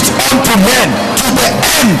gifts unto men to the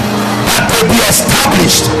end that they be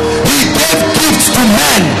established. He gave gifts to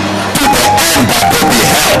men to the end that they be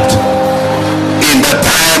helped. In the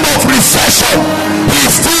time of recession, he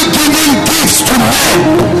is still giving gifts to men.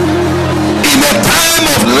 In a time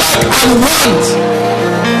of lack and want,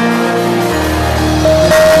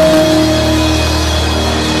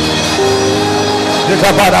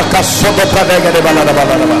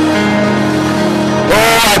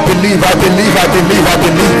 oh, I believe.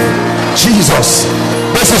 Jesus,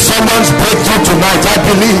 this is someone's breakthrough tonight. I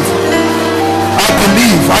believe.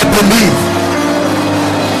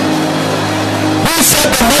 Who said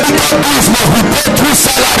the medical bills must be paid through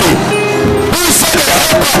salary? Who said the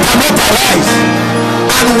helper cannot arise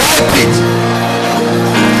and wipe it?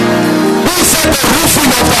 Who said the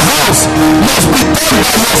roofing of the house must be done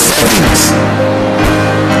by your savings?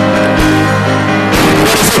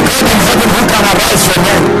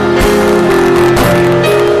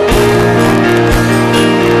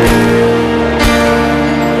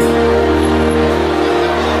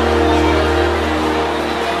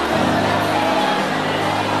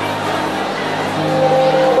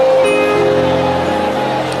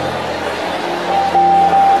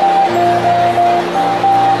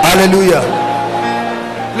 Hallelujah.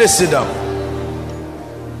 Please sit down.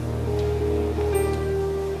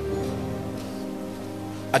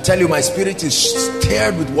 I tell you, my spirit is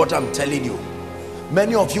stirred with what I'm telling you.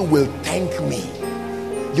 Many of you will thank me.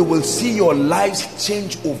 You will see your lives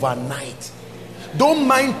change overnight. Don't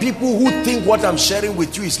mind people who think what I'm sharing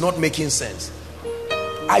with you is not making sense.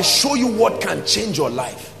 I show you what can change your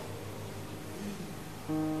life.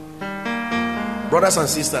 Brothers and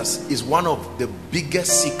sisters, is one of the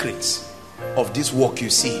biggest secrets of this work you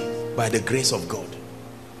see, by the grace of God.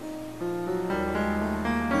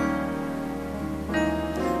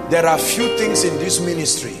 There are few things in this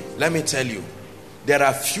ministry, let me tell you, there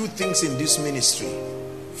are few things in this ministry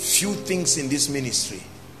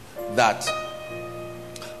that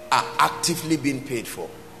are actively being paid for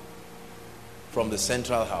from the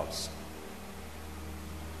central house.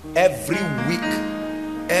 Every week,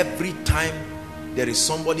 every time there is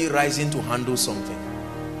somebody rising to handle something.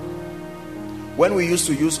 When we used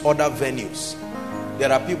to use other venues,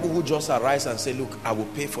 there are people who just arise and say, look, I will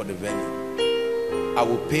pay for the venue. I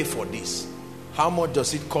will pay for this. How much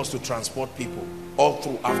does it cost to transport people all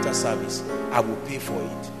through after service? I will pay for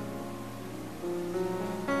it.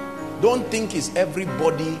 Don't think it's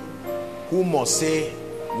everybody who must say,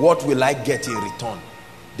 what will I get in return?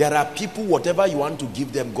 There are people, whatever you want to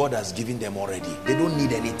give them, God has given them already. They don't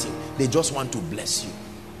need anything. They just want to bless you.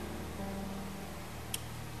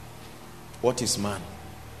 What is man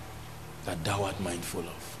that thou art mindful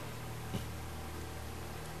of?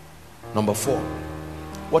 Number 4,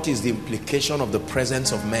 what is the implication of the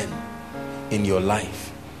presence of men in your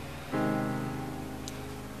life?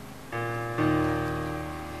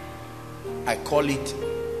 I call it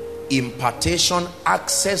impartation,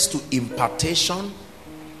 access to impartation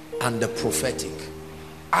and the prophetic.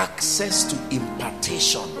 Access to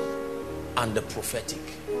impartation and the prophetic.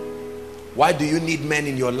 Why do you need men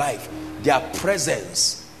in your life? Their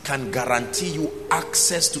presence can guarantee you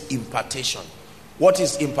access to impartation. What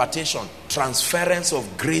is impartation? Transference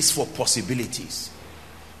of grace for possibilities.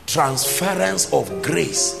 Transference of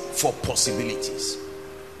grace for possibilities.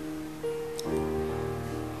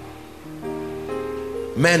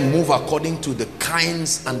 Men move according to the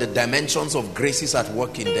kinds and the dimensions of graces at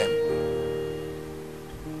work in them.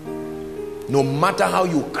 No matter how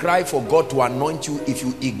you cry for God to anoint you, if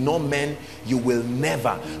you ignore men, you will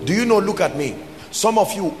never. Do you know, look at me. Some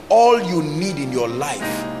of you, all you need in your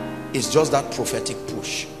life is just that prophetic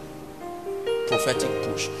push. Prophetic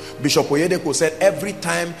push. Bishop Oyedeko said every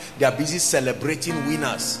time they are busy celebrating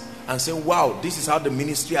winners and saying, wow, this is how the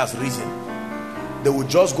ministry has risen, they will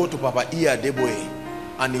just go to Papa Iya Deboe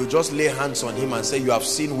and he will just lay hands on him and say, you have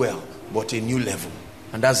seen well, but a new level.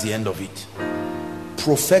 And that's the end of it.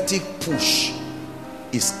 Prophetic push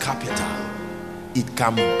is capital. It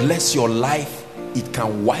can bless your life. It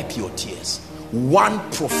can wipe your tears. One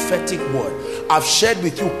prophetic word. I've shared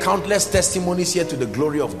with you countless testimonies here to the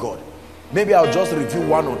glory of God. Maybe I'll just review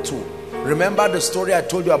one or two. Remember the story I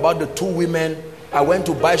told you about the 2 women. I went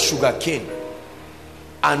to buy sugar cane,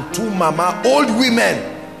 and 2 mama, old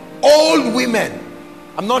women.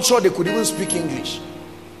 I'm not sure they could even speak English,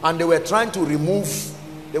 and they were trying to remove,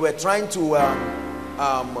 what they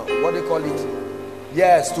call it?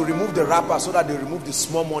 Yes, to remove the wrapper so that they remove the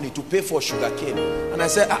small money to pay for sugar cane. And I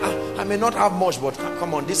said, I may not have much, but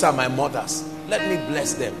come on, these are my mothers. Let me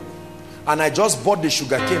bless them. And I just bought the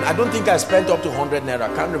sugar cane. I don't think I spent up to 100 naira.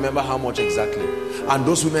 I can't remember how much exactly. And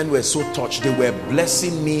those women were so touched. They were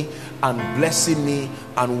blessing me and blessing me.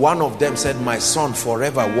 And one of them said, my son,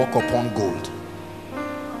 forever walk upon gold.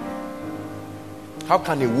 How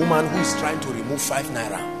can a woman who is trying to remove 5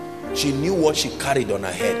 naira, she knew what she carried on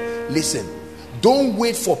her head. Listen, don't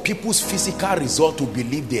wait for people's physical result to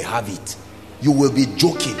believe they have it. You will be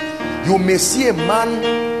joking. You may see a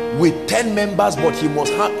man with 10 members, but he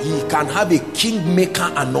can have a kingmaker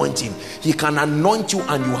anointing. He can anoint you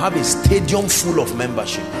and you have a stadium full of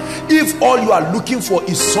membership. If all you are looking for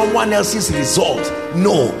is someone else's result,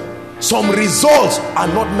 no. Some results are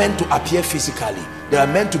not meant to appear physically. They are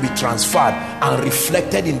meant to be transferred and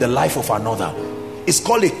reflected in the life of another. It's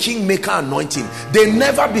called a kingmaker anointing. They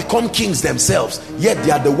never become kings themselves, yet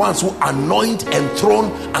they are the ones who anoint,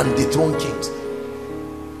 enthrone and dethrone kings.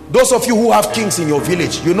 Those of you who have kings in your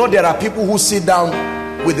village, you know there are people who sit down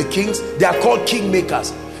with the kings. They are called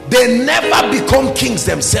kingmakers. They never become kings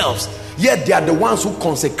themselves, yet they are the ones who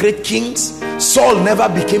consecrate kings. Saul never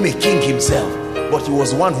became a king himself, but he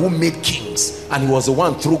was the one who made kings, and he was the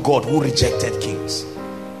one through God who rejected kings.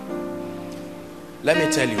 Let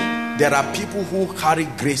me tell you, there are people who carry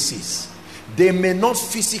graces. They may not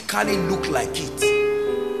physically look like it.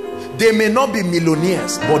 They may not be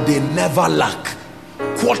millionaires, but they never lack.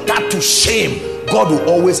 quarter to shame, God will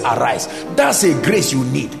always arise. That's a grace you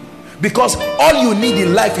need. Because all you need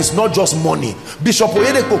in life is not just money. Bishop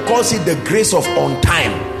Oyedepo calls it the grace of on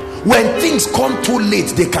time. When things come too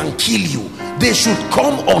late, they can kill you. They should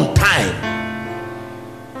come on time.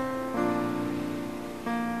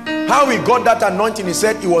 How he got that anointing, he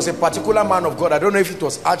said it was a particular man of God. I don't know if it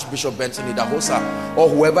was Archbishop Benson Idahosa or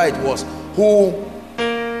whoever it was, who,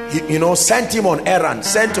 you know, sent him on errand,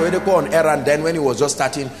 sent Oyedepo on errand then when he was just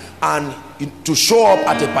starting, and to show up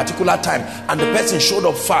at a particular time, and the person showed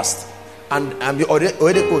up fast, and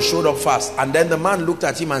Oyedepo showed up fast, and then the man looked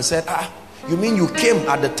at him and said, you mean you came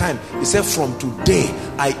at the time? He said, from today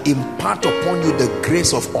I impart upon you the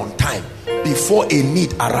grace of on time. Before a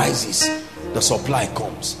need arises, the supply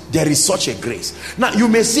comes. There is such a grace. Now you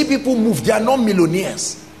may see people move, they are not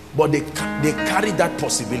millionaires, but they carry that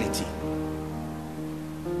possibility.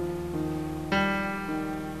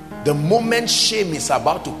 The moment shame is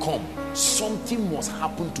about to come, something must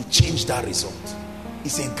happen to change that result.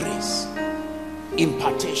 It's a grace.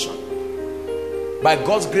 Impartation. By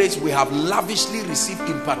God's grace, we have lavishly received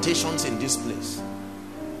impartations in this place.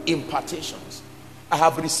 Impartations. I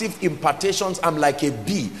have received impartations. I'm like a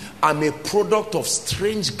bee. I'm a product of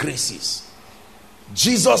strange graces.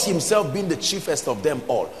 Jesus himself being the chiefest of them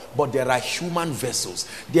all. But there are human vessels.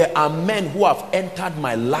 There are men who have entered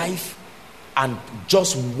my life and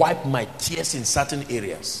just wiped my tears in certain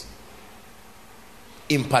areas.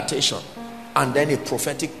 Impartation. And then a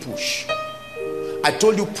prophetic push. I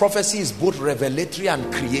told you prophecy is both revelatory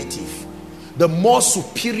and creative. The more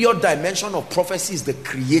superior dimension of prophecy is the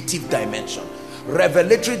creative dimension.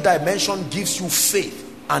 Revelatory dimension gives you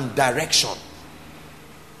faith and direction.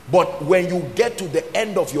 But when you get to the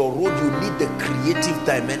end of your road, you need the creative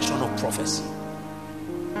dimension of prophecy.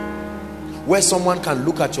 Where someone can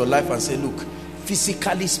look at your life and say, look,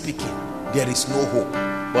 physically speaking, there is no hope.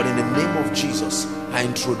 But in the name of Jesus, I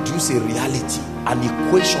introduce a reality, an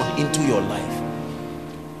equation into your life.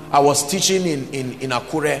 I was teaching in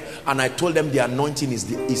Akure, and I told them the anointing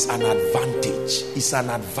is an advantage. It's an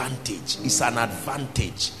advantage. It's an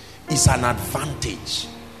advantage. It's an advantage.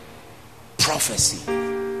 Prophecy.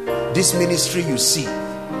 This ministry you see,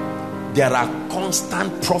 there are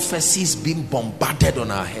constant prophecies being bombarded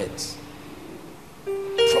on our heads.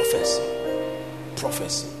 Prophecy.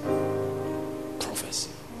 Prophecy. Prophecy.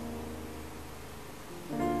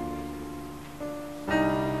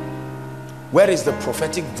 Where is the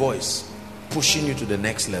prophetic voice pushing you to the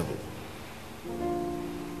next level?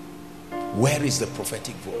 Where is the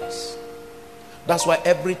prophetic voice? That's why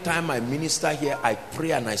every time I minister here, I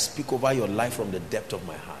pray and I speak over your life from the depth of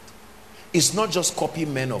my heart. It's not just copy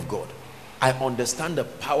men of God. I understand the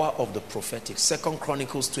power of the prophetic. 2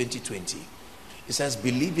 Chronicles 20:20. It says,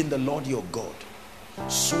 believe in the Lord your God,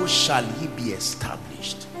 so shall he be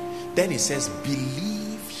established. Then it says,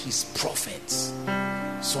 believe his prophets,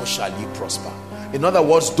 so shall ye prosper. In other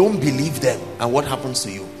words, don't believe them, and what happens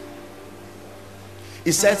to you?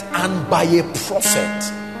 It says, and by a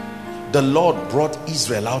prophet the Lord brought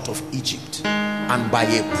Israel out of Egypt, and by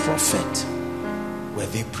a prophet were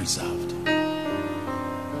they preserved.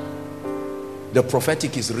 The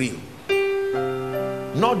prophetic is real.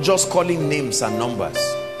 Not just calling names and numbers,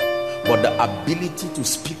 but the ability to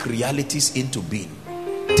speak realities into being,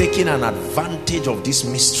 taking an advantage of this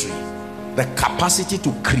mystery. The capacity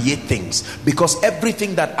to create things, because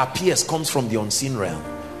everything that appears comes from the unseen realm.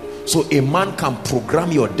 So a man can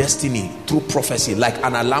program your destiny through prophecy, like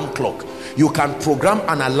an alarm clock. You can program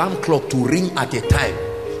an alarm clock to ring at a time.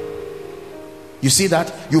 You see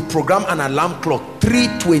that? You program an alarm clock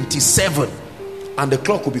 3:27 and the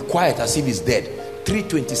clock will be quiet as if it's dead.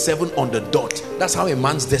 3:27 on the dot. That's how a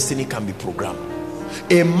man's destiny can be programmed.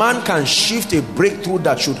 A man can shift a breakthrough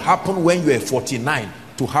that should happen when you are 49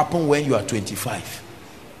 to happen when you are 25.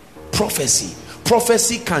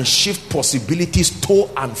 Prophecy can shift possibilities to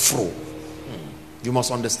and fro. You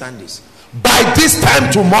must understand this. By this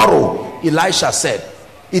time tomorrow, Elisha said,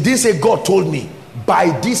 he didn't say God told me.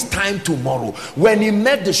 By this time tomorrow. When he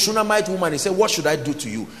met the Shunammite woman, he said, what should I do to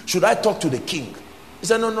you? Should I talk to the king? He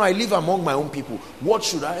said, no, I live among my own people. What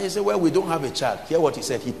should I? He said, well, we don't have a child. Hear what he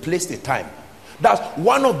said. He placed a time. That's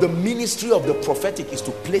one of the ministry of the prophetic, is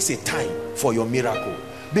to place a time for your miracle.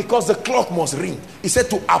 Because the clock must ring. He said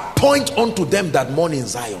to appoint unto them that mourn in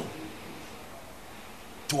Zion.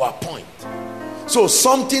 To appoint. So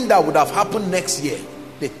something that would have happened next year,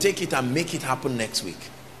 they take it and make it happen next week.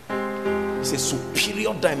 It's a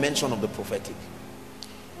superior dimension of the prophetic.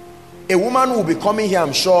 A woman will be coming here,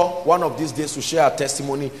 I'm sure, one of these days to share her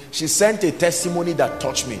testimony. She sent a testimony that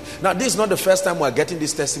touched me. Now, this is not the first time we're getting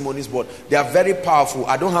these testimonies, but they are very powerful.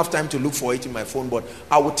 I don't have time to look for it in my phone, but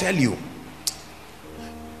I will tell you.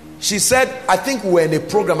 She said, I think we were in a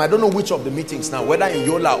program, I don't know which of the meetings now, whether in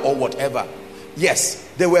Yola or whatever. Yes,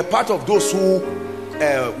 they were part of those who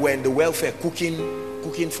were in the welfare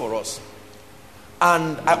cooking for us.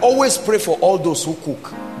 And I always pray for all those who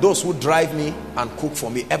cook, those who drive me and cook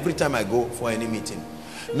for me every time I go for any meeting.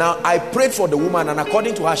 Now, I prayed for the woman, and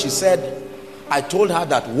according to her, she said, I told her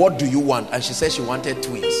that, what do you want? And she said she wanted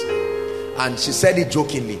twins. And she said it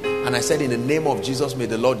jokingly. And I said, in the name of Jesus, may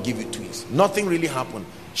the Lord give you twins. Nothing really happened.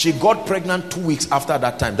 She got pregnant 2 weeks after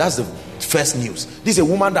that time. That's the first news. This is a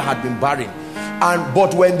woman that had been barren.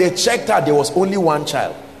 But when they checked her, there was only one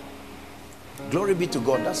child. Glory be to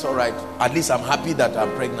God. That's all right. At least I'm happy that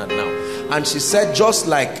I'm pregnant now. And she said, just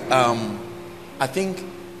like I think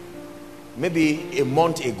maybe a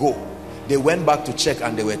month ago, they went back to check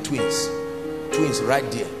and they were twins right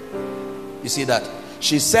there. You see that?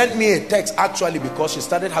 She sent me a text actually because she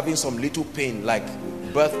started having some little pain, like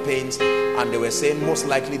birth pains, and they were saying most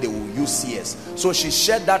likely they will use CS. So she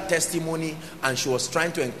shared that testimony, and she was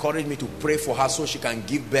trying to encourage me to pray for her so she can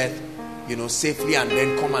give birth, safely, and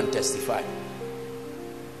then come and testify.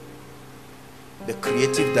 The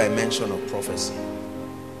creative dimension of prophecy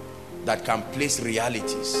that can place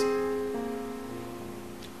realities.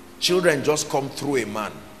 Children just come through a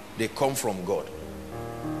man. They come from God.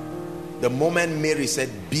 The moment Mary said,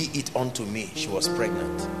 be it unto me, she was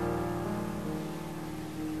pregnant.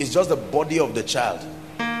 It's just the body of the child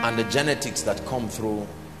and the genetics that come through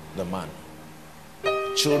the man.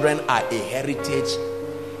 Children are a heritage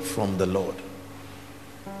from the Lord.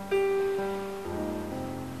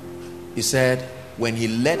 He said, when he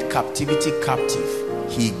led captivity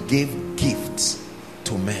captive, he gave gifts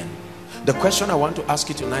to men. The question I want to ask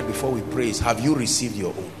you tonight before we pray is, have you received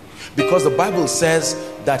your own? Because the Bible says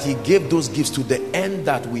that he gave those gifts to the end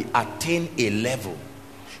that we attain a level.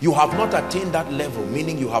 You have not attained that level,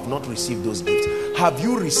 meaning you have not received those gifts. Have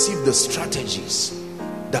you received the strategies,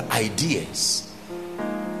 the ideas,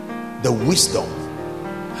 the wisdom?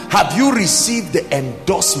 Have you received the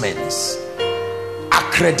endorsements,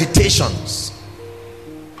 accreditations?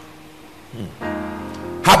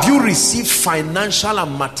 Have you received financial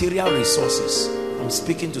and material resources? I'm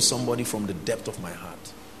speaking to somebody from the depth of my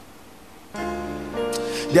heart.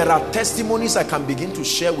 There are testimonies I can begin to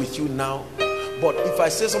share with you now, but if I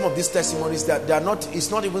say some of these testimonies, that they are not, it's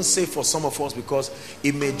not even safe for some of us, because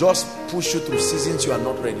it may just push you through seasons you are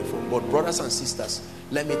not ready for. But brothers and sisters,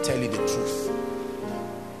 let me tell you the truth.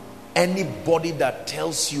 Anybody that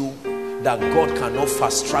tells you that God cannot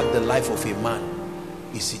fast track the life of a man,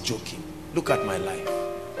 is he joking? Look at my life.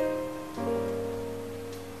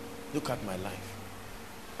 Look at my life.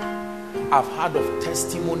 I've heard of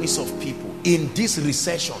testimonies of people in this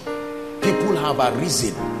recession. People have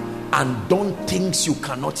arisen and done things you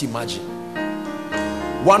cannot imagine.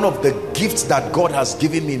 One of the gifts that God has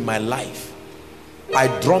given me in my life, I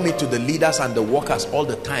drum it to the leaders and the workers all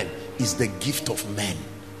the time, is the gift of men.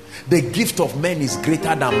 The gift of men is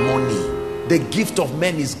greater than money. The gift of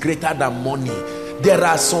men is greater than money. There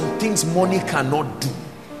are some things money cannot do.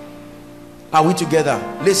 Are we together?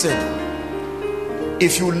 Listen,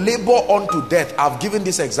 if you labor unto death, I've given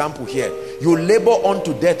this example here. You labor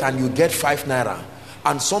unto death and you get 5 naira,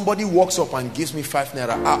 and somebody walks up and gives me 5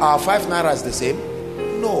 naira. Are 5 naira the same?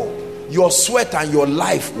 No. Your sweat and your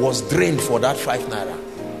life was drained for that 5 naira.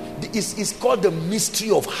 It's called the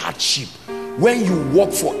mystery of hardship. When you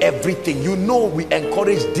work for everything, we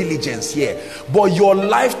encourage diligence here, but your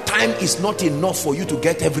lifetime is not enough for you to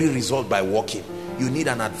get every result by working. You need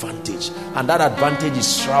an advantage, and that advantage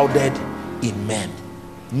is shrouded in men.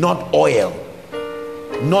 Not oil,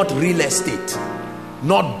 not real estate,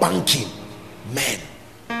 not banking. Men.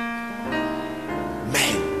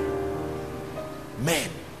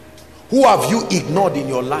 Who have you ignored in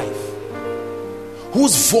your life?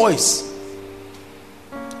 Whose voice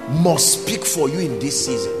must speak for you in this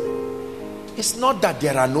season? It's not that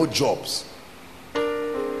there are no jobs.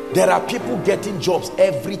 There are people getting jobs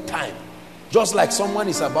every time, just like someone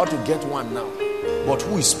is about to get one now. But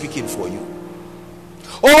who is speaking for you?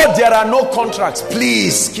 Oh, there are no contracts.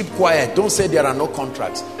 Please keep quiet. Don't say there are no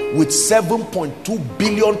contracts. With 7.2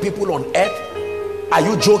 billion people on earth, are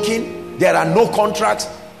you joking? There are no contracts.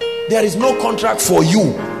 There is no contract for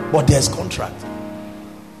you, but there's contract.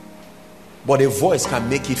 But a voice can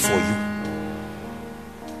make it for you.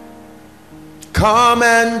 Come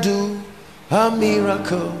and do a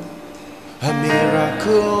miracle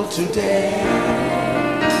today.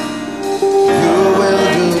 You will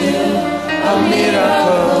do a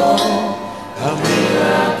miracle, a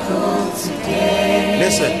miracle today.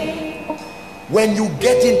 Listen, when you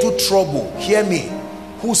get into trouble, hear me,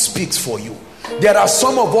 who speaks for you? There are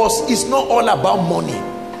some of us, it's not all about money.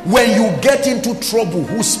 When you get into trouble,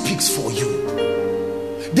 who speaks for you?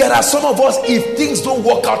 There are some of us, if things don't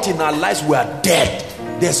work out in our lives, we are dead.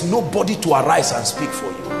 There's nobody to arise and speak for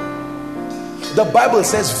you. The Bible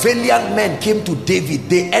says valiant men came to David.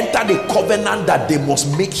 They entered a covenant that they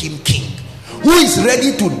must make him king. Who is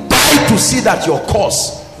ready to die to see that your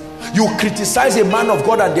cause? You criticize a man of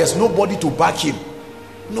God and there's nobody to back him.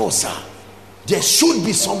 No, sir. There should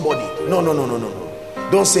be somebody. No.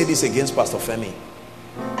 Don't say this against Pastor Femi.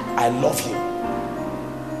 I love him.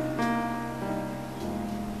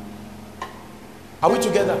 Are we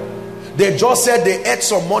together? They just said they ate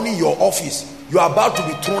some money in your office. You are about to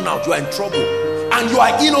be thrown out. You are in trouble. And you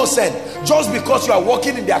are innocent. Just because you are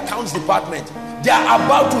working in the accounts department, they are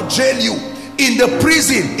about to jail you. In the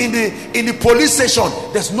prison, in the police station,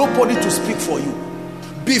 there's nobody to speak for you.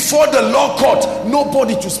 Before the law court,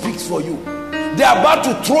 nobody to speak for you. They are about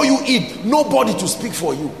to throw you in, nobody to speak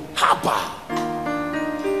for you. Harper.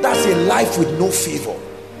 That's a life with no favor.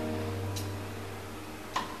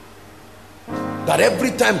 That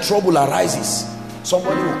every time trouble arises,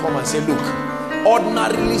 somebody will come and say, look,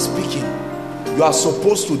 ordinarily speaking, you are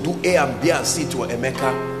supposed to do A and B and C to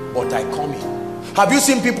Emeka, but I come in. Have you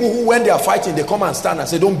seen people who, when they are fighting, they come and stand and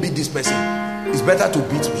say, don't beat this person, it's better to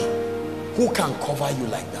beat me? Who can cover you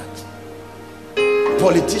like that?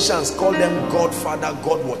 Politicians call them Godfather,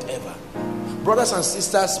 God whatever. Brothers and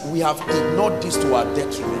sisters, we have ignored this to our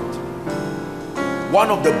detriment. One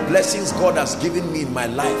of the blessings God has given me in my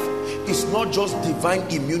life is not just divine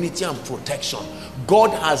immunity and protection.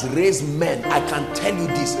 God has raised men, I can tell you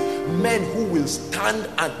this, men who will stand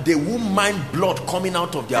and they won't mind blood coming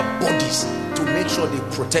out of their bodies to make sure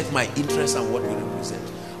they protect my interests and what we represent.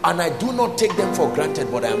 And I do not take them for granted,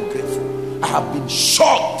 but I am grateful. I have been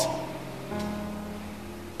shocked.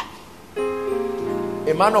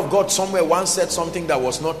 A man of God somewhere once said something that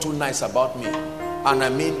was not too nice about me. And I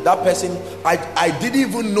mean, that person, I didn't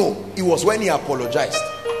even know. It was when he apologized.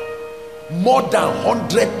 More than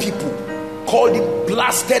 100 people called him,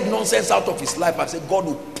 blasted nonsense out of his life and said, God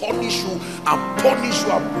will punish you and punish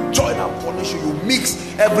you and join and punish you. You mix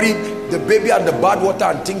the baby and the bad water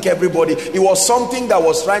and think everybody. It was something that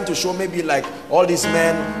was trying to show maybe like all these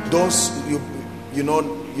men, those, you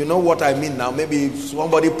know what I mean now. Maybe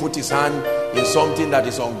somebody put his hand in something that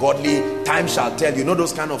is ungodly, time shall tell. You know,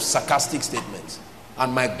 those kind of sarcastic statements.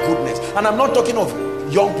 And my goodness. And I'm not talking of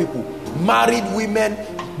young people, married women.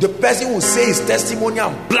 The person will say his testimony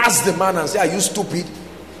and blast the man and say, are you stupid?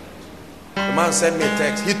 The man sent me a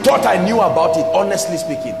text. He thought I knew about it, honestly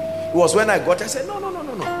speaking. It was when I got, I said,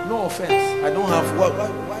 no offense. I don't have, why?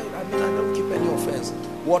 I mean, I don't keep any offense.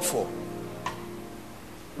 What for?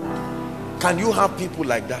 Can you have people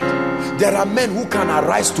like that? There are men who can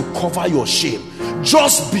arise to cover your shame.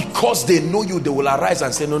 Just because they know you, they will arise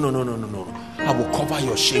and say, no. I will cover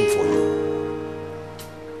your shame for you.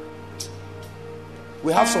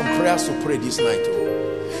 We have some prayers to pray this night.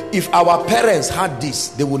 If our parents had this,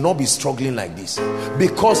 they would not be struggling like this.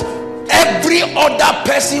 Because every other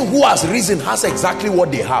person who has risen has exactly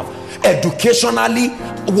what they have. Educationally,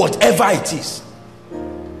 whatever it is.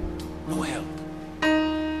 No help.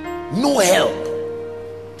 No help.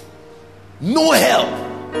 No help.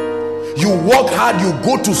 You work hard, you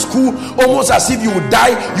go to school almost as if you would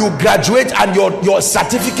die, you graduate and your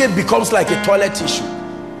certificate becomes like a toilet tissue.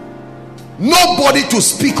 Nobody to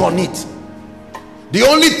speak on it. The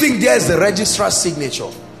only thing there is the registrar's signature,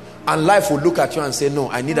 and life will look at you and say, no,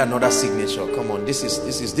 I need another signature. Come on, this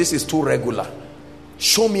is too regular.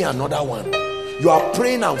 Show me another one. You are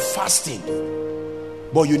praying and fasting,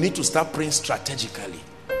 but you need to start praying strategically.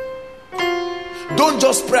 Don't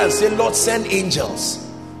just pray and say, Lord, send angels.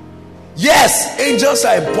 Yes, angels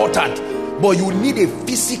are important, but you need a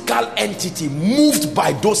physical entity moved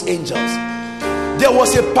by those angels. There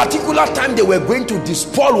was a particular time they were going to this.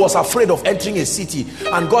 Paul was afraid of entering a city,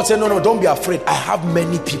 and God said, no, don't be afraid. I have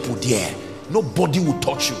many people there. Nobody will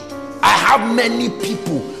touch you. I have many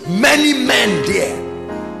people, many men there.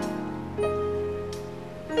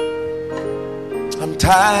 I'm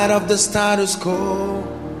tired of the status quo.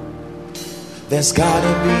 There's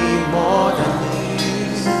gotta be more than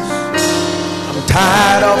this. I'm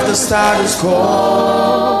tired of the status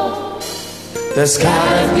quo. There's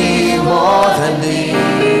gotta be more than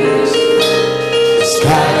this. There's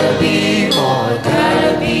gotta be more,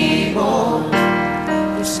 gotta be more.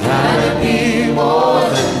 There's gotta be more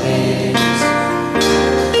than this.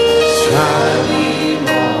 There's gotta be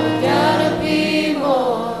more, gotta be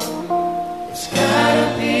more.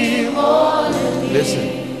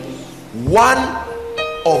 One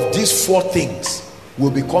of these four things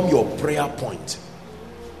will become your prayer point.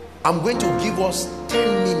 I'm going to give us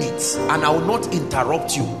 10 minutes and I will not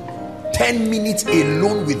interrupt you. 10 minutes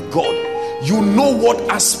alone with God. You know what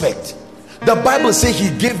aspect? The Bible says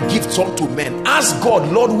he gave gifts unto men. Ask God,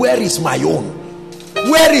 Lord, where is my own?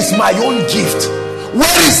 Where is my own gift?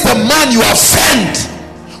 Where is the man you have sent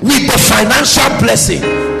with the financial blessing?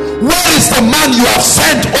 Where is the man you have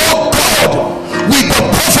sent, oh God, with the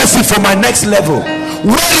prophecy for my next level?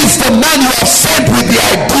 Where is the man you have sent with the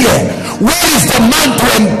idea? Where is the man to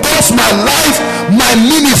endorse my life, my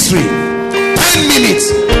ministry? 10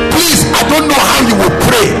 minutes. Please, I don't know how you will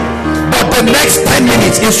pray, but the next 10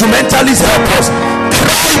 minutes, instrumentalists, help us.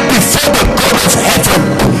 Cry before the God of heaven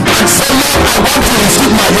and say, Lord, I want to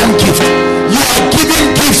receive my own gift. You are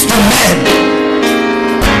giving gifts to men.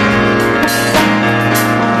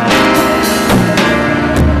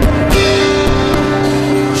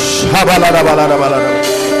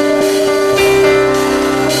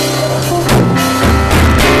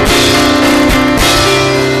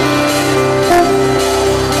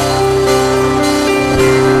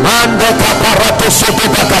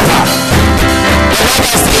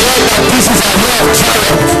 This is a year of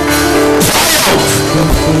triumph. Triumph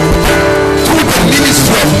through the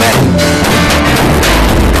ministry of men.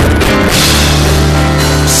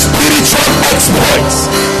 Spiritual exploits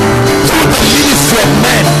through the ministry of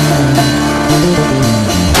men.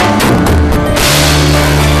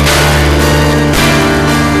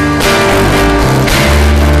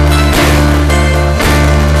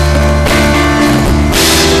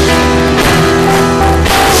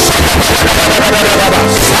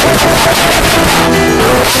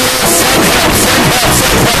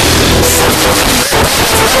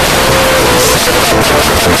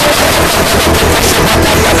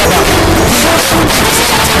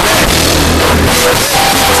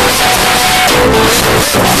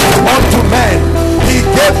 Unto men, he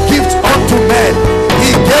gave gifts unto men.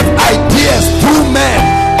 He gave ideas through men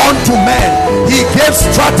unto men. He gave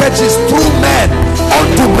strategies through men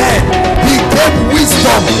unto men. He gave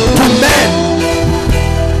wisdom to men.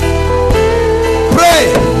 Pray.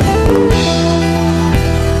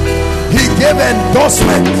 He gave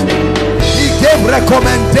endorsement. He gave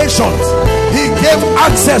recommendations. He gave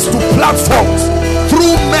access to platforms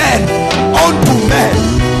through men unto men.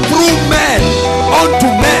 Through men unto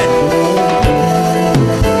men.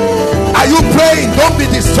 Are you praying? Don't be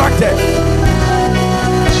distracted.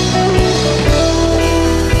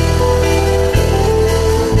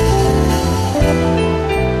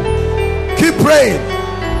 Keep praying.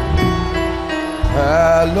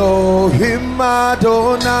 Elohim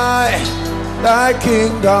Adonai, thy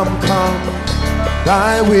kingdom come,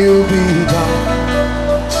 thy will be done.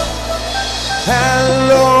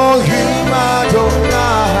 Elohim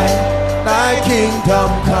Adonai, thy kingdom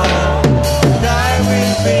come, thy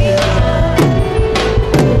will be done.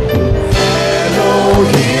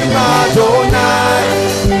 Elohim Adonai,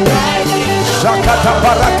 Shakata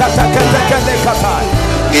Barakata Ketekelekatai.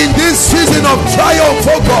 In this season of triumph,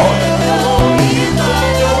 oh God,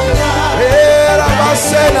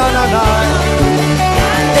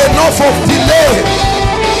 enough of delay,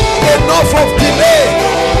 enough of delay.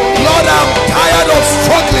 Lord, I'm tired of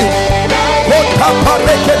struggling.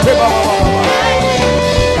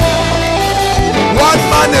 One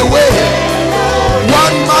man away,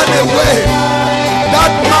 one man away.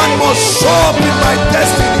 That man must show up in my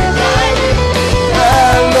destiny.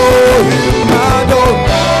 Elohim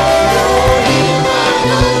Adonai,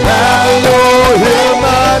 Elohim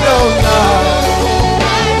Adonai,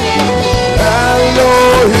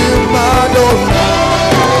 Elohim Adonai,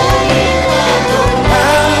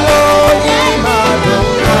 Elohim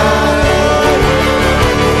Adonai,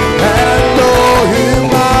 Elohim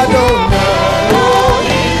Adonai,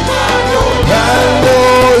 Elohim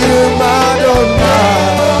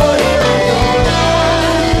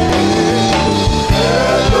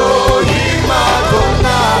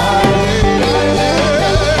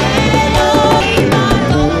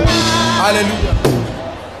Hallelujah.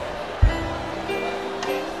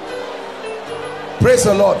 Praise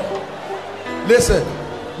the Lord. Listen.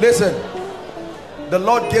 The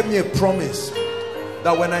Lord gave me a promise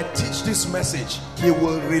that when I teach this message, he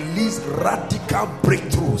will release radical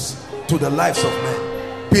breakthroughs to the lives of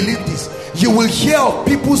men. Believe this. You will hear of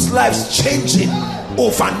people's lives changing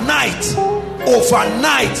overnight.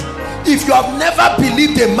 If you have never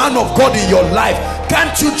believed a man of God in your life,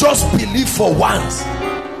 can't you just believe for once?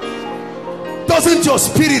 Doesn't your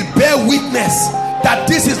spirit bear witness that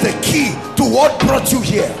this is the key to what brought you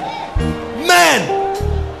here? Man,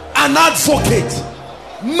 an advocate.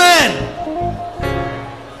 Man,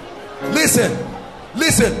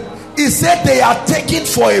 Listen. He said they are taken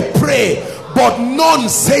for a prey, but none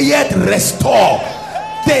saith restore.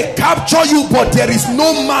 They capture you, but there is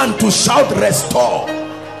no man to shout restore.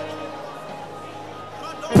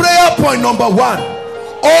 Prayer point number 1.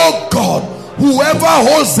 Oh God, whoever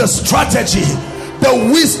holds the strategy, the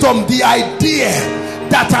wisdom, the idea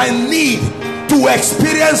that I need to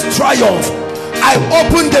experience triumph, I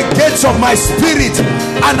open the gates of my spirit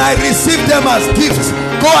and I receive them as gifts.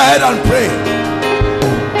 Go ahead and pray.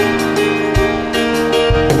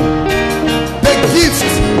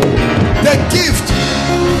 The gift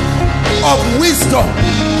of wisdom,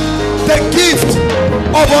 the gift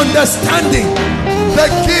of understanding, the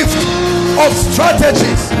gift of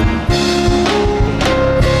strategies,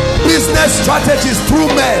 business strategies through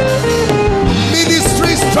men,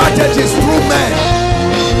 ministry strategies through men.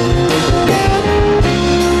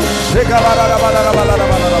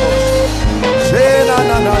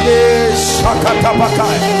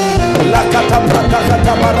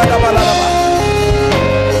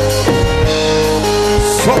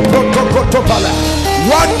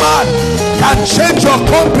 One man can change your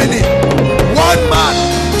company. One man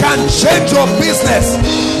can change your business.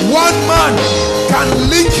 One man can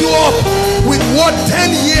link you up with what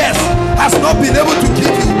 10 years has not been able to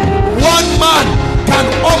give you. One man can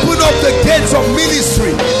open up the gates of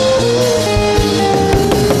ministry.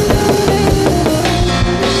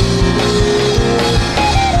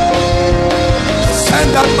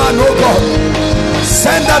 Send that man, oh God.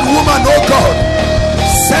 Send that woman, oh God.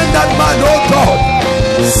 Send that man, oh God.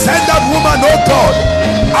 Send that woman, oh God.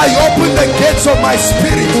 I open the gates of my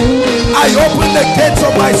spirit. I open the gates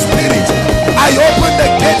of my spirit. I open the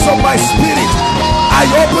gates of my spirit. I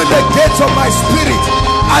open the gates of my spirit.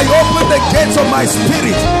 I open the gates of my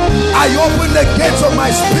spirit. I open the gates of my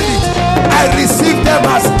spirit. I receive them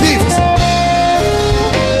as gifts.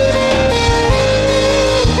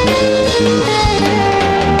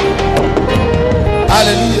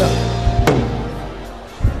 Hallelujah.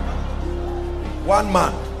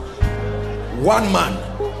 One man,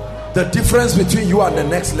 the difference between you and the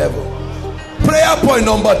next level. Prayer point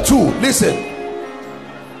number 2. Listen.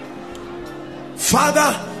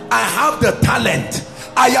 Father, I have the talent.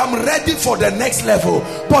 I am ready for the next level,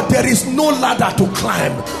 but there is no ladder to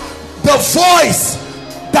climb. The voice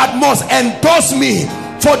that must endorse me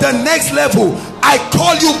for the next level, I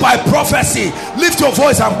call you by prophecy. Lift your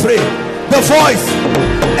voice and pray. The voice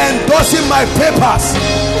endorsing my papers,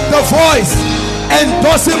 the voice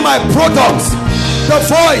endorsing my products, the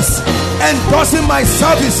voice endorsing my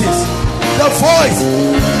services, the voice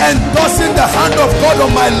endorsing the hand of God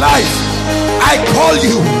on my life. I call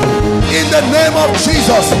you in the name of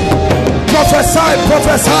Jesus. Prophesy,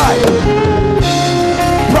 prophesy,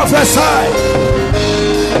 prophesy.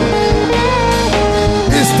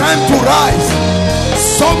 It's time to rise.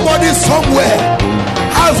 Somebody somewhere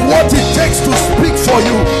has what it takes to speak for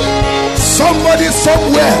you. Somebody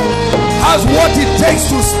somewhere has what it takes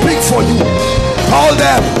to speak for you. Call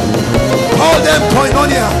them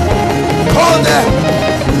koinonia. Call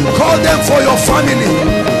them for your family.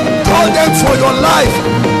 Call them for your life.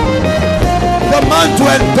 The man to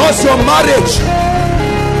endorse your marriage,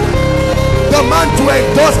 the man to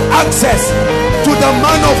endorse access to the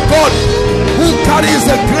man of God who carries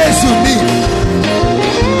the grace you need,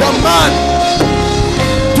 the man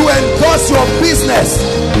to endorse your business,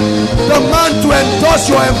 the man to endorse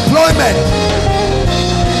your employment.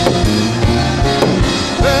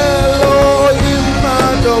 Elohim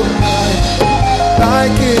Adonai, thy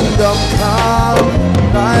kingdom come,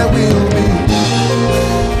 thy will be.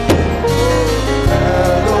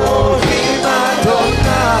 Elohim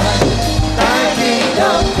Adonai, thy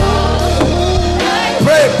kingdom come.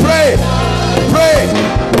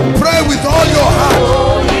 Pray with all your heart.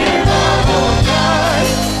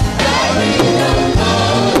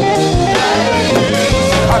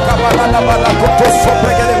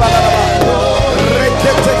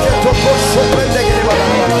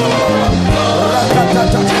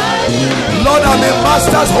 Lord, I'm a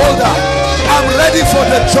master's holder. I'm ready for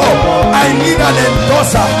the job. I need an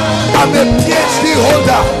endorser. I'm a PhD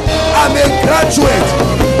holder. I'm a graduate.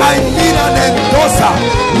 I need an endorser.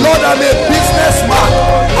 Lord, I'm a businessman.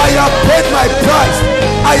 I have paid my price.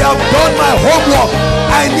 I have done my homework.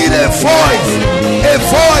 I need a voice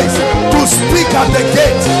to speak at the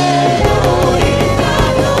gate.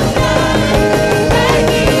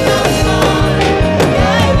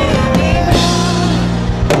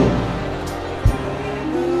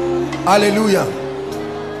 Hallelujah.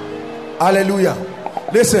 Hallelujah.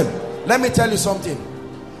 Listen, let me tell you something.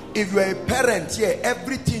 If you are a parent here,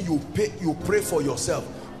 everything you pray for yourself,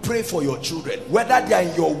 pray for your children, whether they are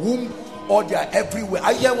in your womb or they are everywhere.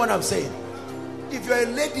 Are you hearing what I'm saying? If you're a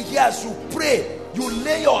lady here, as you pray, you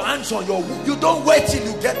lay your hands on your womb. You don't wait till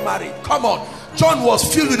you get married. Come on. John was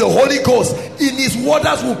filled with the Holy Ghost in his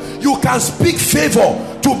mother's womb. You can speak favor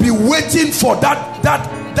to be waiting for that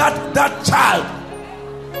child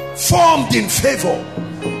formed in favor.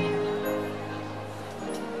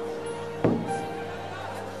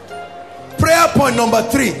 Prayer point number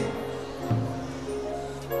 3.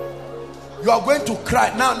 You are going to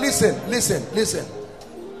cry. Now listen.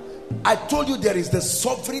 I told you there is the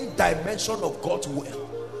sovereign dimension of God's will.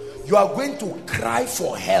 You are going to cry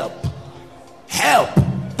for help. Help.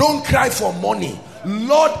 Don't cry for money.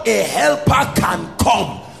 Lord, a helper can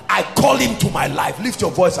come. I call him to my life. Lift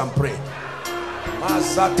your voice and pray. A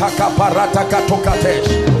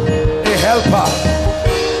helper.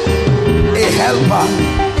 A helper.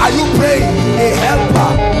 Are you praying? A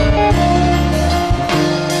helper.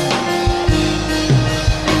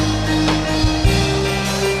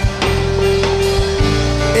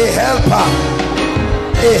 A helper.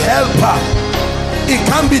 A helper. It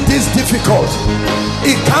can't be this difficult.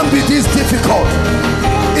 It can't be this difficult.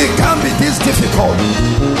 It can't be this difficult.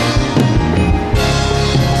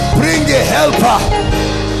 Bring a helper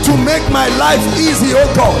to make my life easy, oh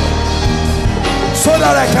God, so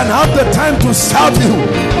that I can have the time to serve you,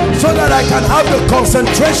 so that I can have the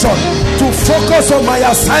concentration to focus on my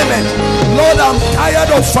assignment. Lord, I'm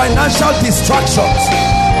tired of financial distractions.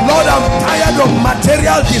 Lord, I'm tired of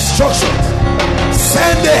material destructions.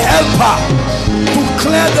 Send a helper to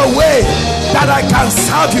clear the way that I can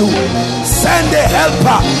serve you. Send a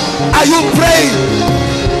helper. Are you praying?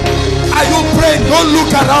 Are you praying? Don't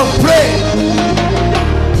look around. Pray.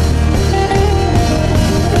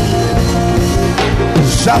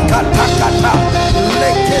 Shakatakata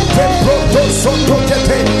lekete proto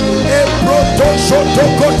sotokete e proto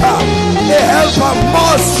sotokota. A helper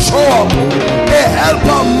must show up. A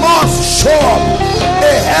helper must show up.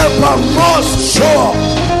 A helper must show up.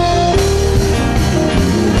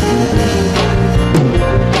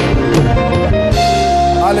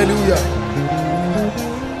 Hallelujah.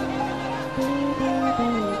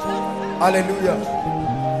 Hallelujah.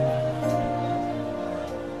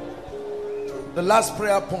 The last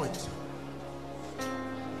prayer point.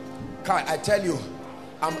 Kai, I tell you,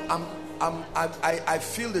 I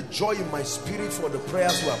feel the joy in my spirit for the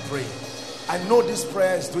prayers we are praying. I know this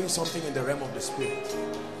prayer is doing something in the realm of the spirit.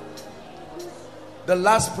 The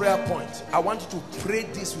last prayer point, I want you to pray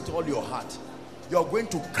this with all your heart. You're going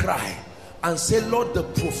to cry and say, Lord, the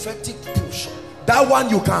prophetic push, that one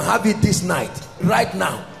you can have it this night, right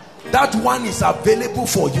now. That one is available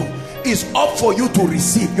for you. It's up for you to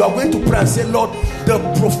receive. You are going to pray and say, Lord, the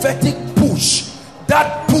prophetic push,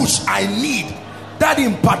 that push I need, that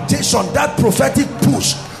impartation, that prophetic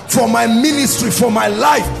push for my ministry, for my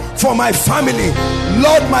life, for my family.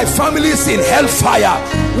 Lord, my family is in hellfire.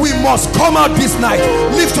 We must come out this night.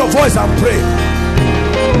 Lift your voice and pray.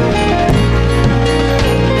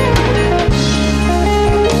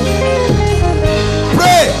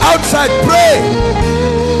 Pray outside, pray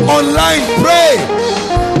online, pray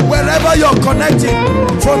wherever you're connecting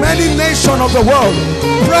from any nation of the world.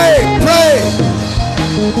 Pray, pray.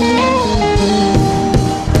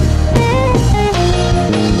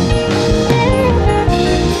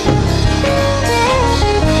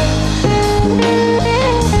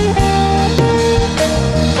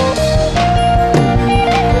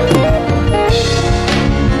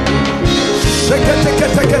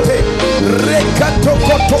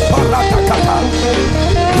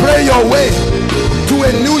 Pray your way to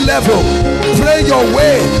a new level. Pray your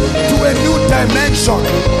way to a new dimension.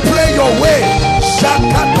 Pray your way.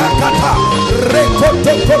 Shakatakata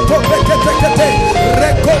rekotokoto beketekete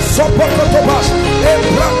rekosopokotobas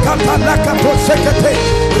ebrakata nakato sekete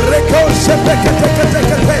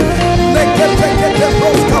rekosebeketekete leketekete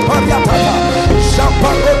broskapariatata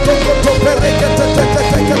shaparotokoto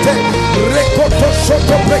bereketekete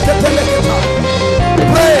rekotosoto beketeleketa.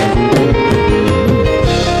 Pray.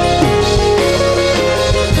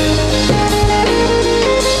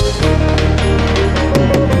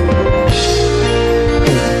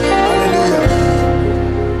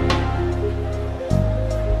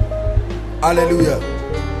 Hallelujah.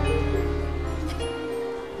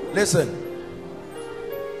 Listen,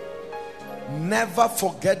 never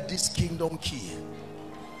forget this kingdom key.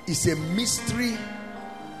 It's a mystery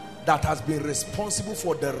that has been responsible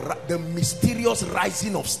for the mysterious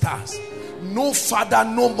rising of stars. No father,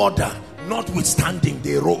 no mother, notwithstanding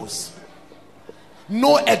they rose.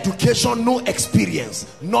 No education, no experience,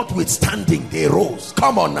 notwithstanding they rose.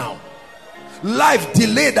 Come on now. Life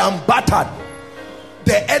delayed and battered.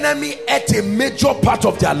 The enemy ate a major part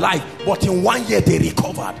of their life, but in 1 year they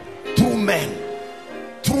recovered. Through men.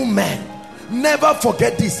 Through men. Never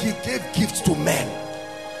forget this. He gave gifts to men.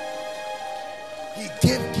 He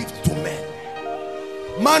gave gifts to men.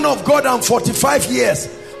 Man of God, I'm 45 years.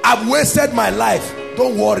 I've wasted my life.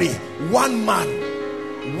 Don't worry. One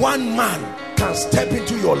man can step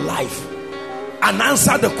into your life and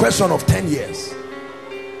answer the question of 10 years.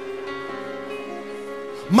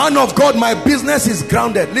 Man of God, my business is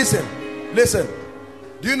grounded. Listen.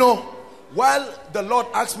 Do you know, while the Lord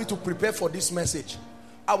asked me to prepare for this message,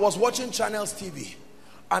 I was watching Channels TV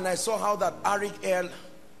and I saw how that Arik Air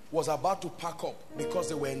was about to pack up because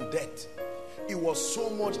they were in debt. It was so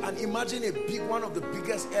much. And imagine one of the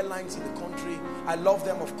biggest airlines in the country. I love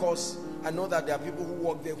them, of course. I know that there are people who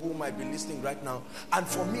work there who might be listening right now. And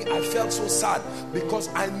for me, I felt so sad because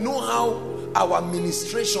I know how our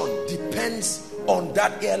administration depends on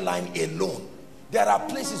that airline alone. There are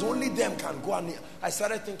places only them can go. And I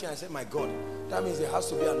started thinking, I said, my God, that means there has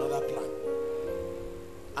to be another plan.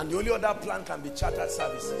 And the only other plan can be chartered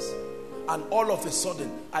services. And all of a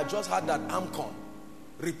sudden, I just heard that AMCON,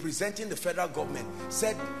 representing the federal government,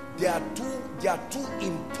 said they are too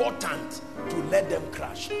important to let them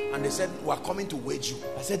crash. And they said, we are coming to wage you.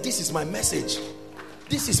 I said, this is my message.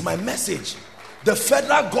 This is my message. The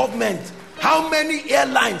federal government, how many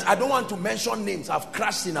airlines, I don't want to mention names, have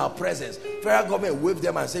crashed in our presence. Federal government waved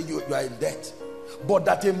them and said, you are in debt. But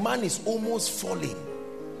that a man is almost falling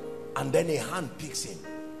and then a hand picks him.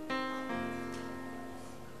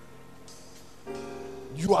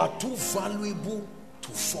 You are too valuable to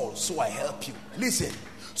fall, so I help you. Listen,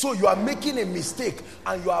 so you are making a mistake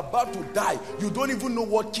and you are about to die. You don't even know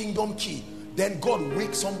what kingdom key. Then God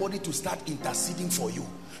wakes somebody to start interceding for you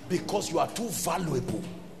because you are too valuable.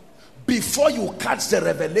 Before you catch the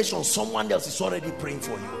revelation, someone else is already praying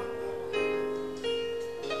for you.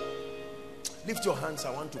 Lift your hands,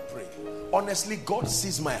 I want to pray. Honestly, God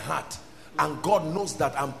sees my heart and God knows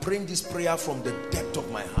that I'm praying this prayer from the depth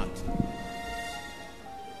of my heart.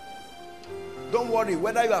 Don't worry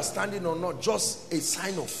whether you are standing or not, just a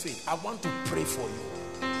sign of faith. I want to pray for you.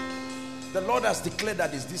 The Lord has declared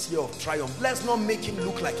that it's this year of triumph. Let's not make him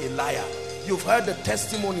look like a liar. You've heard the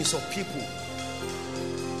testimonies of people.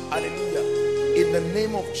 Hallelujah. In the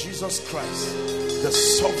name of Jesus Christ, the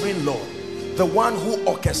sovereign Lord, the one who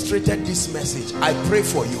orchestrated this message, I pray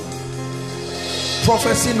for you.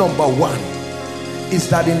 Prophecy number 1 is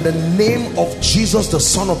that in the name of Jesus, the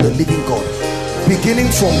Son of the living God, beginning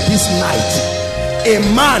from this night, a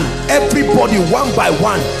man, everybody one by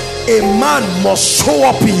one, a man must show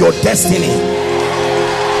up in your destiny.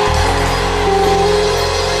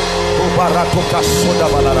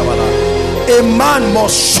 A man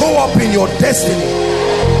must show up in your destiny.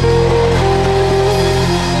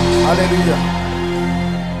 Hallelujah.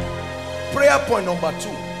 Prayer point number 2.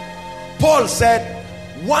 Paul said,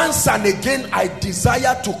 once and again I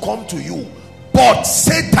desire to come to you, but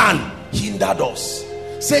Satan hindered us.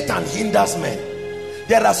 Satan hinders men.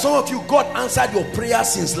 There are some of you, God answered your prayer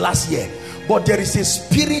since last year, but there is a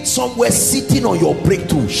spirit somewhere sitting on your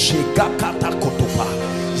breakthrough.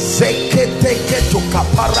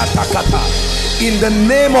 In the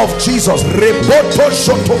name of Jesus,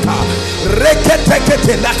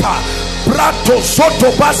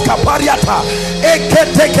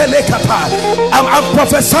 I'm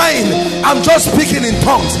prophesying. I'm just speaking in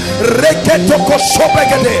tongues.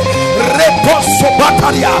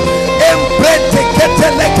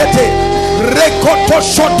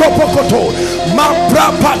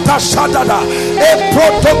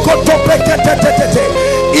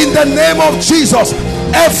 In the name of Jesus,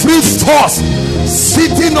 every force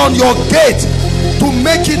sitting on your gate to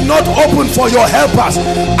make it not open for your helpers,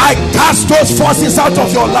 I cast those forces out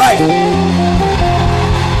of your life.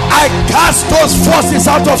 I cast those forces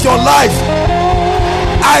out of your life.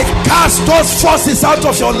 I cast those forces out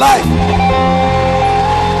of your life.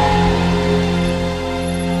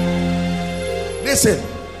 Listen,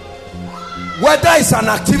 whether it's an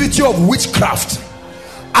activity of witchcraft,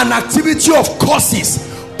 an activity of curses,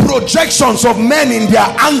 projections of men in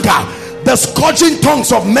their anger, the scourging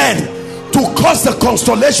tongues of men to cause the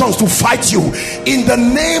constellations to fight you, in the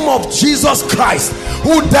name of Jesus Christ,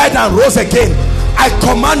 who died and rose again, I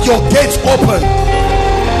command your gates open.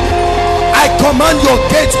 I command your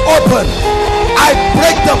gates open. I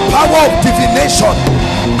break the power of divination.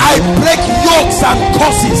 I break yokes and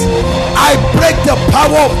curses. I break the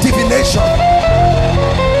power of divination.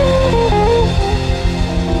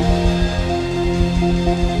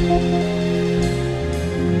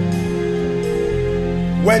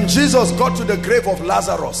 When Jesus got to the grave of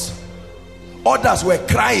Lazarus, others were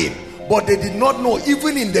crying, But they did not know,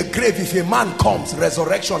 even in the grave, if a man comes,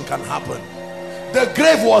 resurrection can happen. The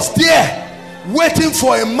grave was there waiting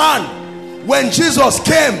for a man. When Jesus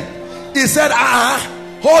came, he said,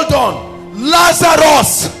 hold on,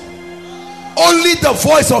 Lazarus. Only the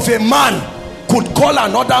voice of a man could call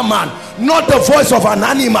another man, not the voice of an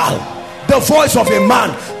animal, the voice of a man.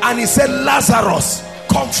 And he said, Lazarus,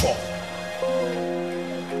 come forth.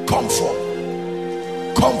 Come forth.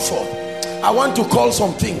 Come forth. I want to call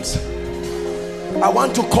some things. I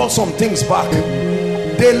want to call some things back.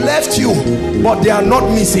 They left you, but they are not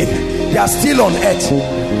missing. They are still on earth.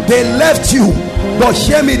 They left you, but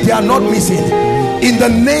hear me, they are not missing. In the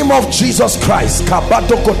name of Jesus Christ, I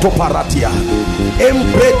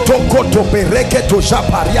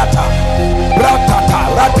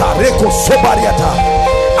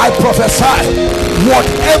prophesy,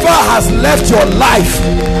 whatever has left your life,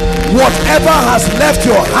 whatever has left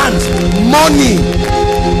your hands, money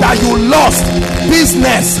that you lost,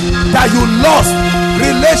 business that you lost,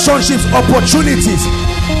 relationships, opportunities,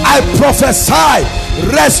 I prophesy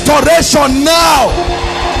restoration now.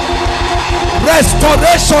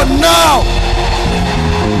 Restoration now.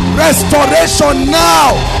 Restoration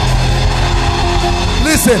now.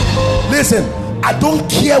 Listen, I don't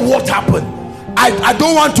care what happened. I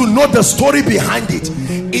don't want to know the story behind it.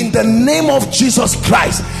 In the name of Jesus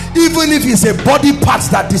Christ, even if it's a body part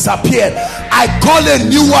that disappeared, I call a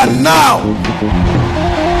new one now.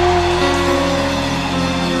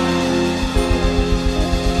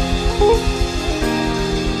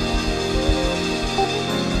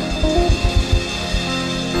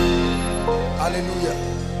 Hallelujah.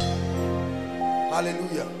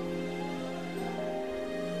 Hallelujah.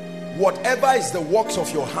 Whatever is the works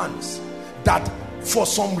of your hands that for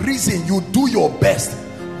some reason you do your best,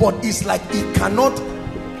 but it's like it cannot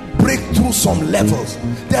break through some levels.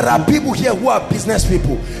 There are people here who are business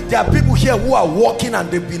people. There are people here who are working and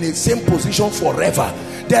they've been in the same position forever.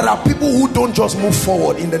 There are people who don't just move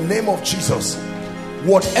forward. In the name of Jesus,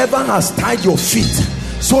 whatever has tied your feet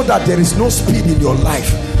so that there is no speed in your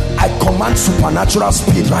life, I command supernatural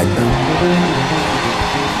speed right now.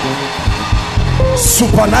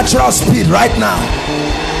 Supernatural speed right now.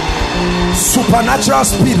 Supernatural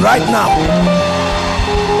speed right now.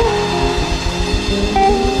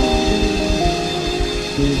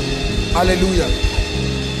 Hallelujah.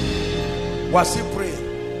 Was he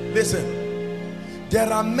praying? Listen,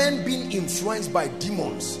 there are men being influenced by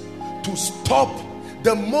demons to stop.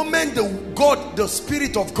 The moment the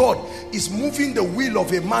Spirit of God is moving the wheel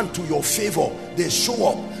of a man to your favor, they show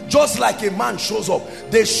up. Just like a man shows up,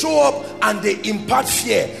 they show up and they impart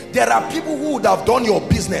fear. There are people who would have done your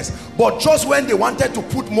business, but just when they wanted to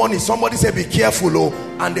put money, somebody said, be careful, oh,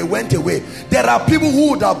 and they went away. There are people who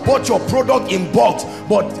would have bought your product in bulk,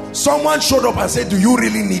 but someone showed up and said, do you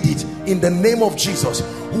really need it? In the name of Jesus,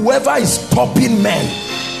 whoever is stopping men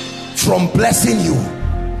from blessing you,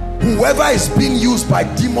 whoever is being used by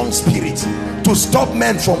demon spirits to stop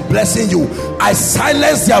men from blessing you, I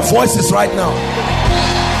silence their voices right now.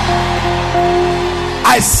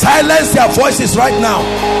 I silence their voices right now.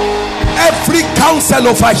 Every counsel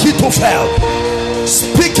of Ahithophel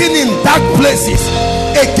speaking in dark places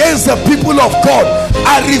against the people of God,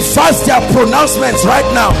 I reverse their pronouncements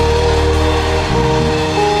right now.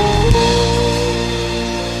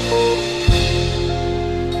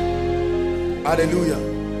 Hallelujah.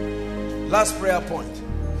 Last prayer point.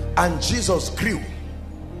 And Jesus grew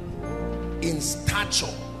in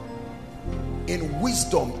stature, in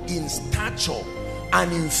wisdom, in stature, and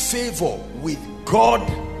in favor with God.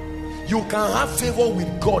 You can have favor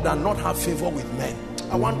with God and not have favor with men.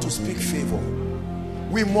 I want to speak favor.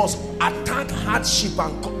 We must attack hardship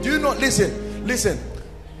and do you know, listen,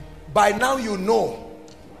 by now you know,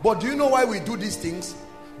 but do you know why we do these things?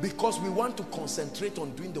 Because we want to concentrate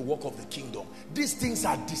on doing the work of the kingdom. These things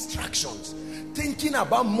are distractions. Thinking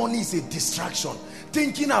about money is a distraction.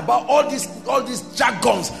 Thinking about all these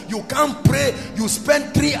jargons. You can't pray. You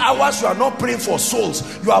spend 3 hours, you are not praying for souls.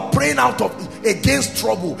 You are praying against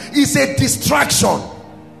trouble. It's a distraction.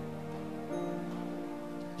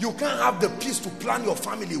 You can't have the peace to plan your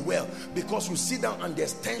family well because you sit down and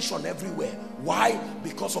there's tension everywhere. Why?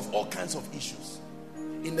 Because of all kinds of issues.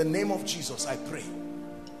 In the name of Jesus, I pray.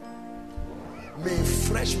 May a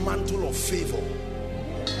fresh mantle of favor,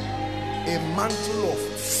 a mantle of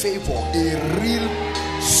favor, a real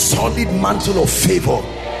solid mantle of favor,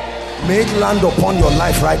 may it land upon your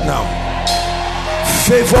life right now.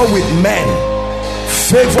 Favor with men,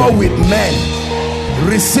 favor with men.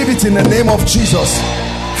 Receive it in the name of Jesus.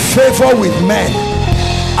 Favor with men.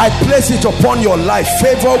 I place it upon your life.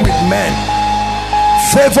 Favor with men,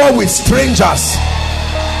 favor with strangers,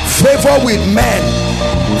 favor with men,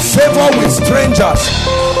 favor with strangers,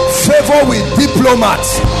 favor with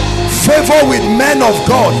diplomats, favor with men of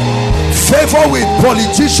God, favor with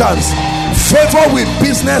politicians, favor with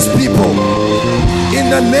business people, in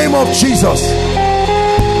the name of Jesus.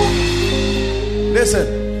 Listen,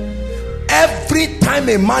 every time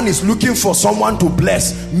a man is looking for someone to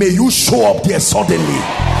bless, may you show up there suddenly,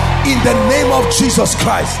 in the name of Jesus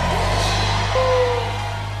Christ.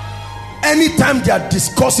 Anytime they are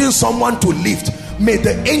discussing someone to lift, may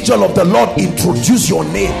the angel of the Lord introduce your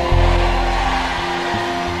name.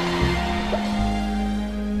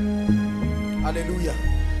 Hallelujah.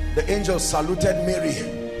 The angel saluted Mary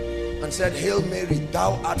and said, "Hail Mary,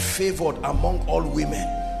 thou art favored among all women."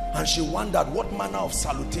 And she wondered, what manner of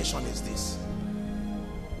salutation is this?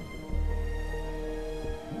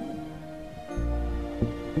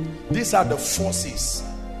 These are the forces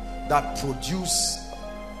that produce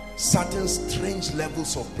certain strange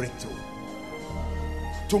levels of breakthrough.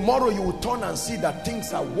 Tomorrow you will turn and see that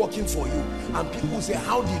things are working for you, and people will say,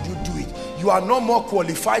 how did you do it? You are no more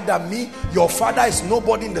qualified than me. Your father is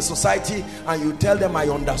nobody in the society. And you tell them, I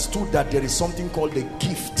understood that there is something called the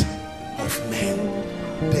gift of men.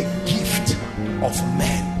 The gift of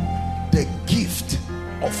men. The gift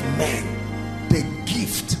of men. The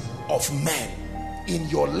gift of men in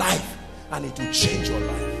your life, and it will change your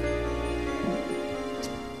life.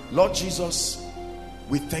 Lord Jesus,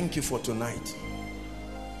 we thank you for tonight.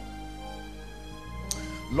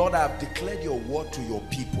 Lord, I have declared your word to your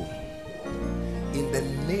people. In the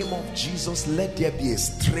name of Jesus, let there be a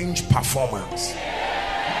strange performance.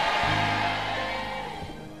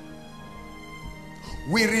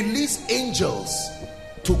 We release angels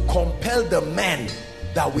to compel the men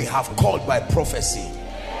that we have called by prophecy.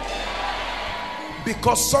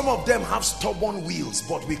 Because some of them have stubborn wills,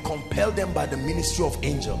 but we compel them by the ministry of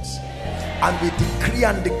angels. And we decree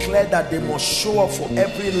and declare that they must show up for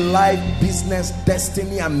every life, business,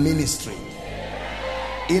 destiny, and ministry.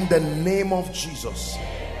 In the name of Jesus.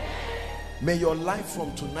 May your life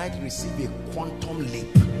from tonight receive a quantum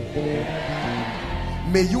leap.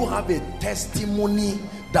 May you have a testimony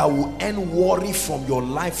that will end worry from your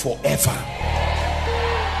life forever.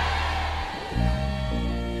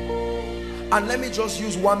 And let me just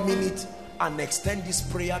use 1 minute and extend this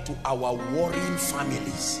prayer to our worrying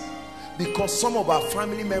families. Because some of our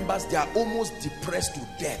family members, they are almost depressed to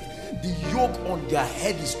death. The yoke on their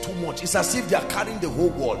head is too much. It's as if they are carrying the whole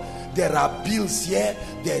world. There are bills here,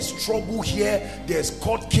 there's trouble here, there's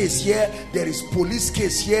court case here, there is police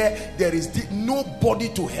case here, there is nobody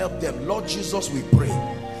to help them. Lord Jesus, we pray.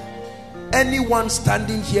 Anyone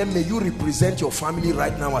standing here, may you represent your family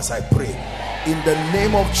right now as I pray. In the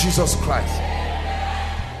name of Jesus Christ.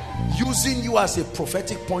 Using you as a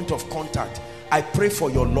prophetic point of contact, I pray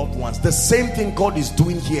for your loved ones. The same thing God is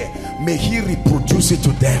doing here, may he reproduce it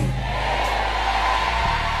to them.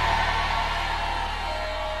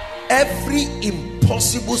 Every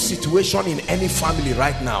impossible situation in any family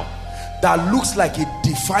right now that looks like it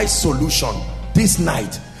defies solution, this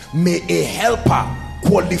night, may a helper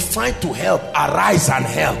qualified to help arise and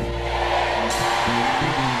help.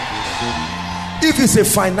 If it's a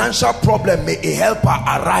financial problem, may a helper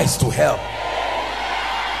arise to help.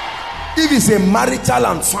 If it's a marital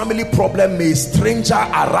and family problem, may a stranger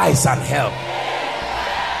arise and help.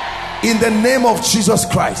 In the name of Jesus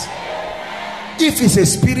Christ. If it's a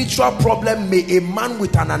spiritual problem, may a man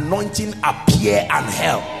with an anointing appear and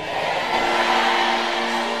help.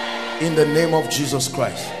 In the name of Jesus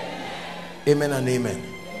Christ. Amen and amen.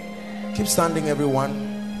 Keep standing,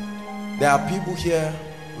 everyone. There are people here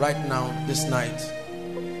right now, this night,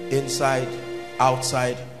 inside,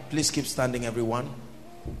 outside. Please keep standing, everyone.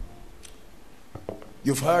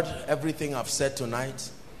 You've heard everything I've said tonight,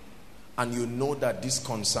 and you know that this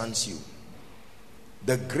concerns you.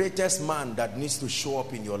 The greatest man that needs to show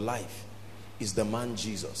up in your life is the man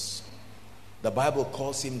Jesus. The Bible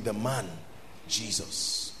calls him the man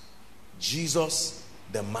Jesus. Jesus,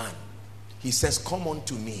 the man. He says, come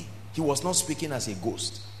unto me. He was not speaking as a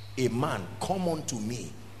ghost. A man, come unto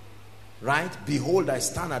me. Right? Behold, I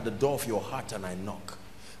stand at the door of your heart and I knock.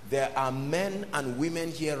 There are men and women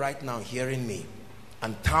here right now hearing me,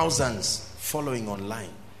 and thousands following online.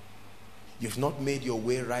 You've not made your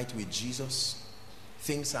way right with Jesus.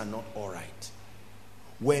 Things are not all right.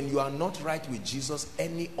 When you are not right with Jesus,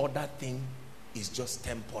 any other thing is just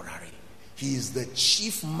temporary. He is the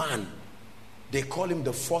chief man. They call him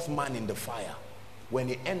the fourth man in the fire. When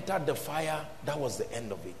he entered the fire, that was the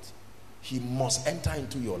end of it. He must enter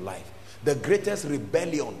into your life. The greatest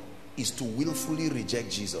rebellion is to willfully reject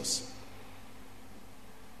Jesus.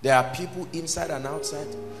 There are people inside and outside.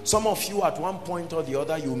 Some of you at one point or the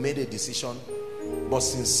other, you made a decision. But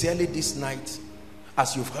sincerely this night,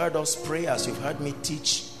 as you've heard us pray, as you've heard me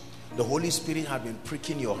teach, the Holy Spirit had been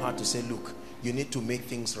pricking your heart to say, look, you need to make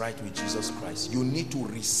things right with Jesus Christ. You need to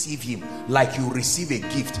receive him like you receive a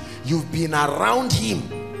gift. You've been around him,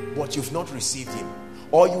 but you've not received him.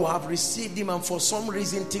 Or you have received him and for some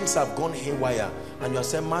reason things have gone haywire. And you're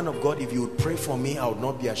saying, man of God, if you would pray for me, I would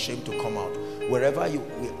not be ashamed to come out. Wherever you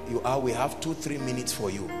are, we have 2-3 minutes for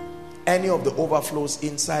you. Any of the overflows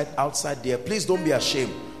inside, outside there, please don't be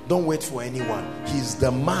ashamed. Don't wait for anyone. He's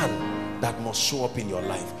the man that must show up in your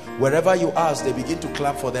life. Wherever you are, as they begin to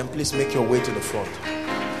clap for them, please make your way to the front.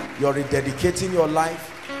 You're rededicating your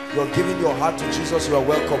life. You're giving your heart to Jesus. You are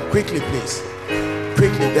welcome. Quickly, please.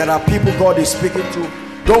 Quickly. There are people God is speaking to.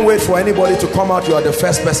 Don't wait for anybody to come out. You are the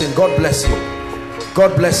first person. God bless you.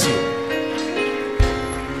 God bless you.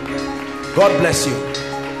 God bless you.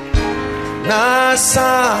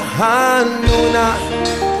 Nasa hanuna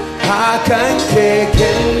hakan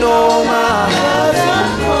keke noma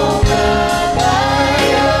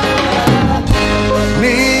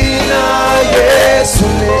Nina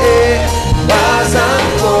Yesune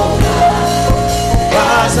bazanko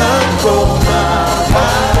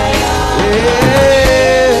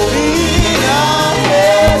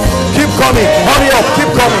Keep coming. Hurry up.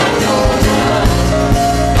 Keep coming.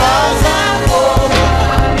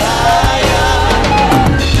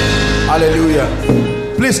 Hallelujah.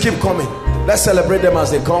 Please keep coming. Let's celebrate them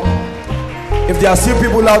as they come. If there are still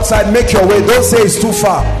people outside, make your way. Don't say it's too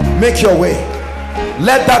far. Make your way.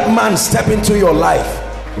 Let that man step into your life.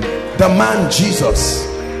 The man Jesus.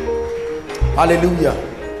 Hallelujah.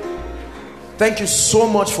 Thank you so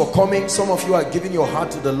much for coming. Some of you are giving your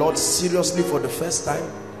heart to the Lord seriously for the first time.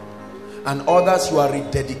 And others, you are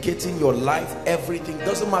rededicating your life, everything.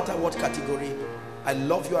 Doesn't matter what category. I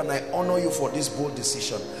love you and I honor you for this bold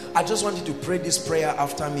decision. I just want you to pray this prayer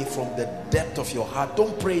after me from the depth of your heart.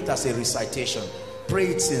 Don't pray it as a recitation. Pray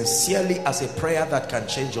it sincerely as a prayer that can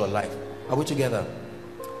change your life. Are we together?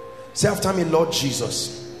 Say after me, Lord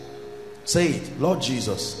Jesus. Say it, Lord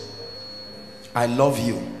Jesus, I love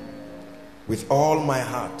you with all my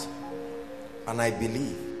heart, and I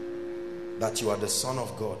believe that you are the Son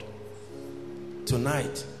of God.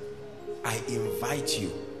 Tonight, I invite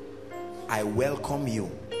you, I welcome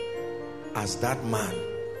you as that man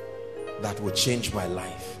that will change my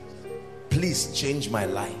life. Please change my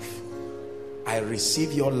life. I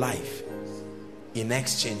receive your life in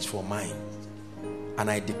exchange for mine. And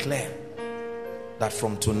I declare that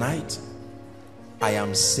from tonight, I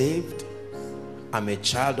am saved. I'm a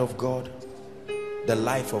child of God. The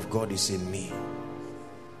life of God is in me.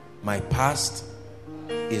 My past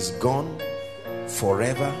is gone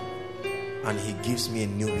forever, and he gives me a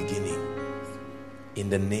new beginning. In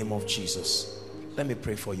the name of Jesus. Let me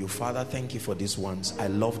pray for you. Father, thank you for these ones. I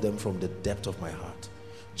love them from the depth of my heart.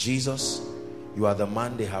 Jesus, you are the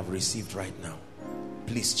man they have received right now.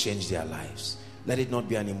 Please change their lives. Let it not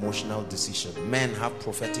be an emotional decision. Men have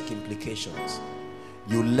prophetic implications.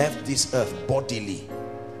 You left this earth bodily.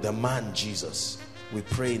 The man Jesus. We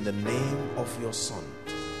pray in the name of your Son.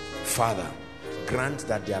 Father, grant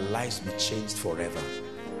that their lives be changed forever.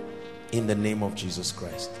 In the name of Jesus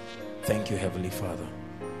Christ. Thank you, Heavenly Father.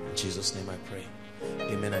 In Jesus' name I pray.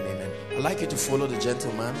 Amen and amen. I'd like you to follow the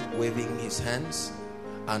gentleman waving his hands,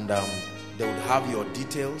 and they would have your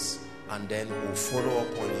details, and then we'll follow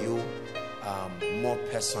up on you more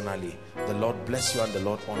personally. The Lord bless you and the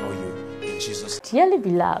Lord honor you in Jesus' name. Dearly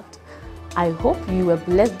beloved, I hope you were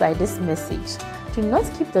blessed by this message. Do not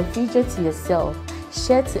keep the video to yourself.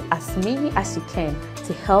 Share to as many as you can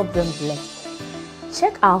to help them bless.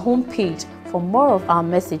 Check our homepage for more of our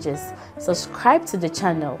messages. Subscribe to the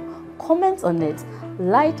channel, comment on it,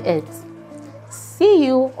 like it. See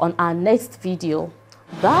you on our next video.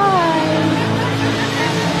 Bye.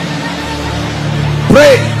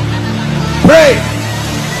 Pray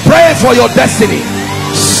for your destiny.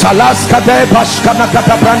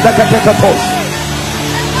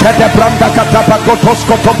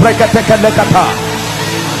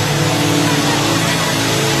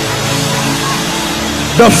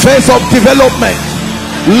 The phase of development.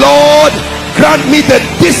 Lord, grant me the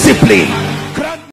discipline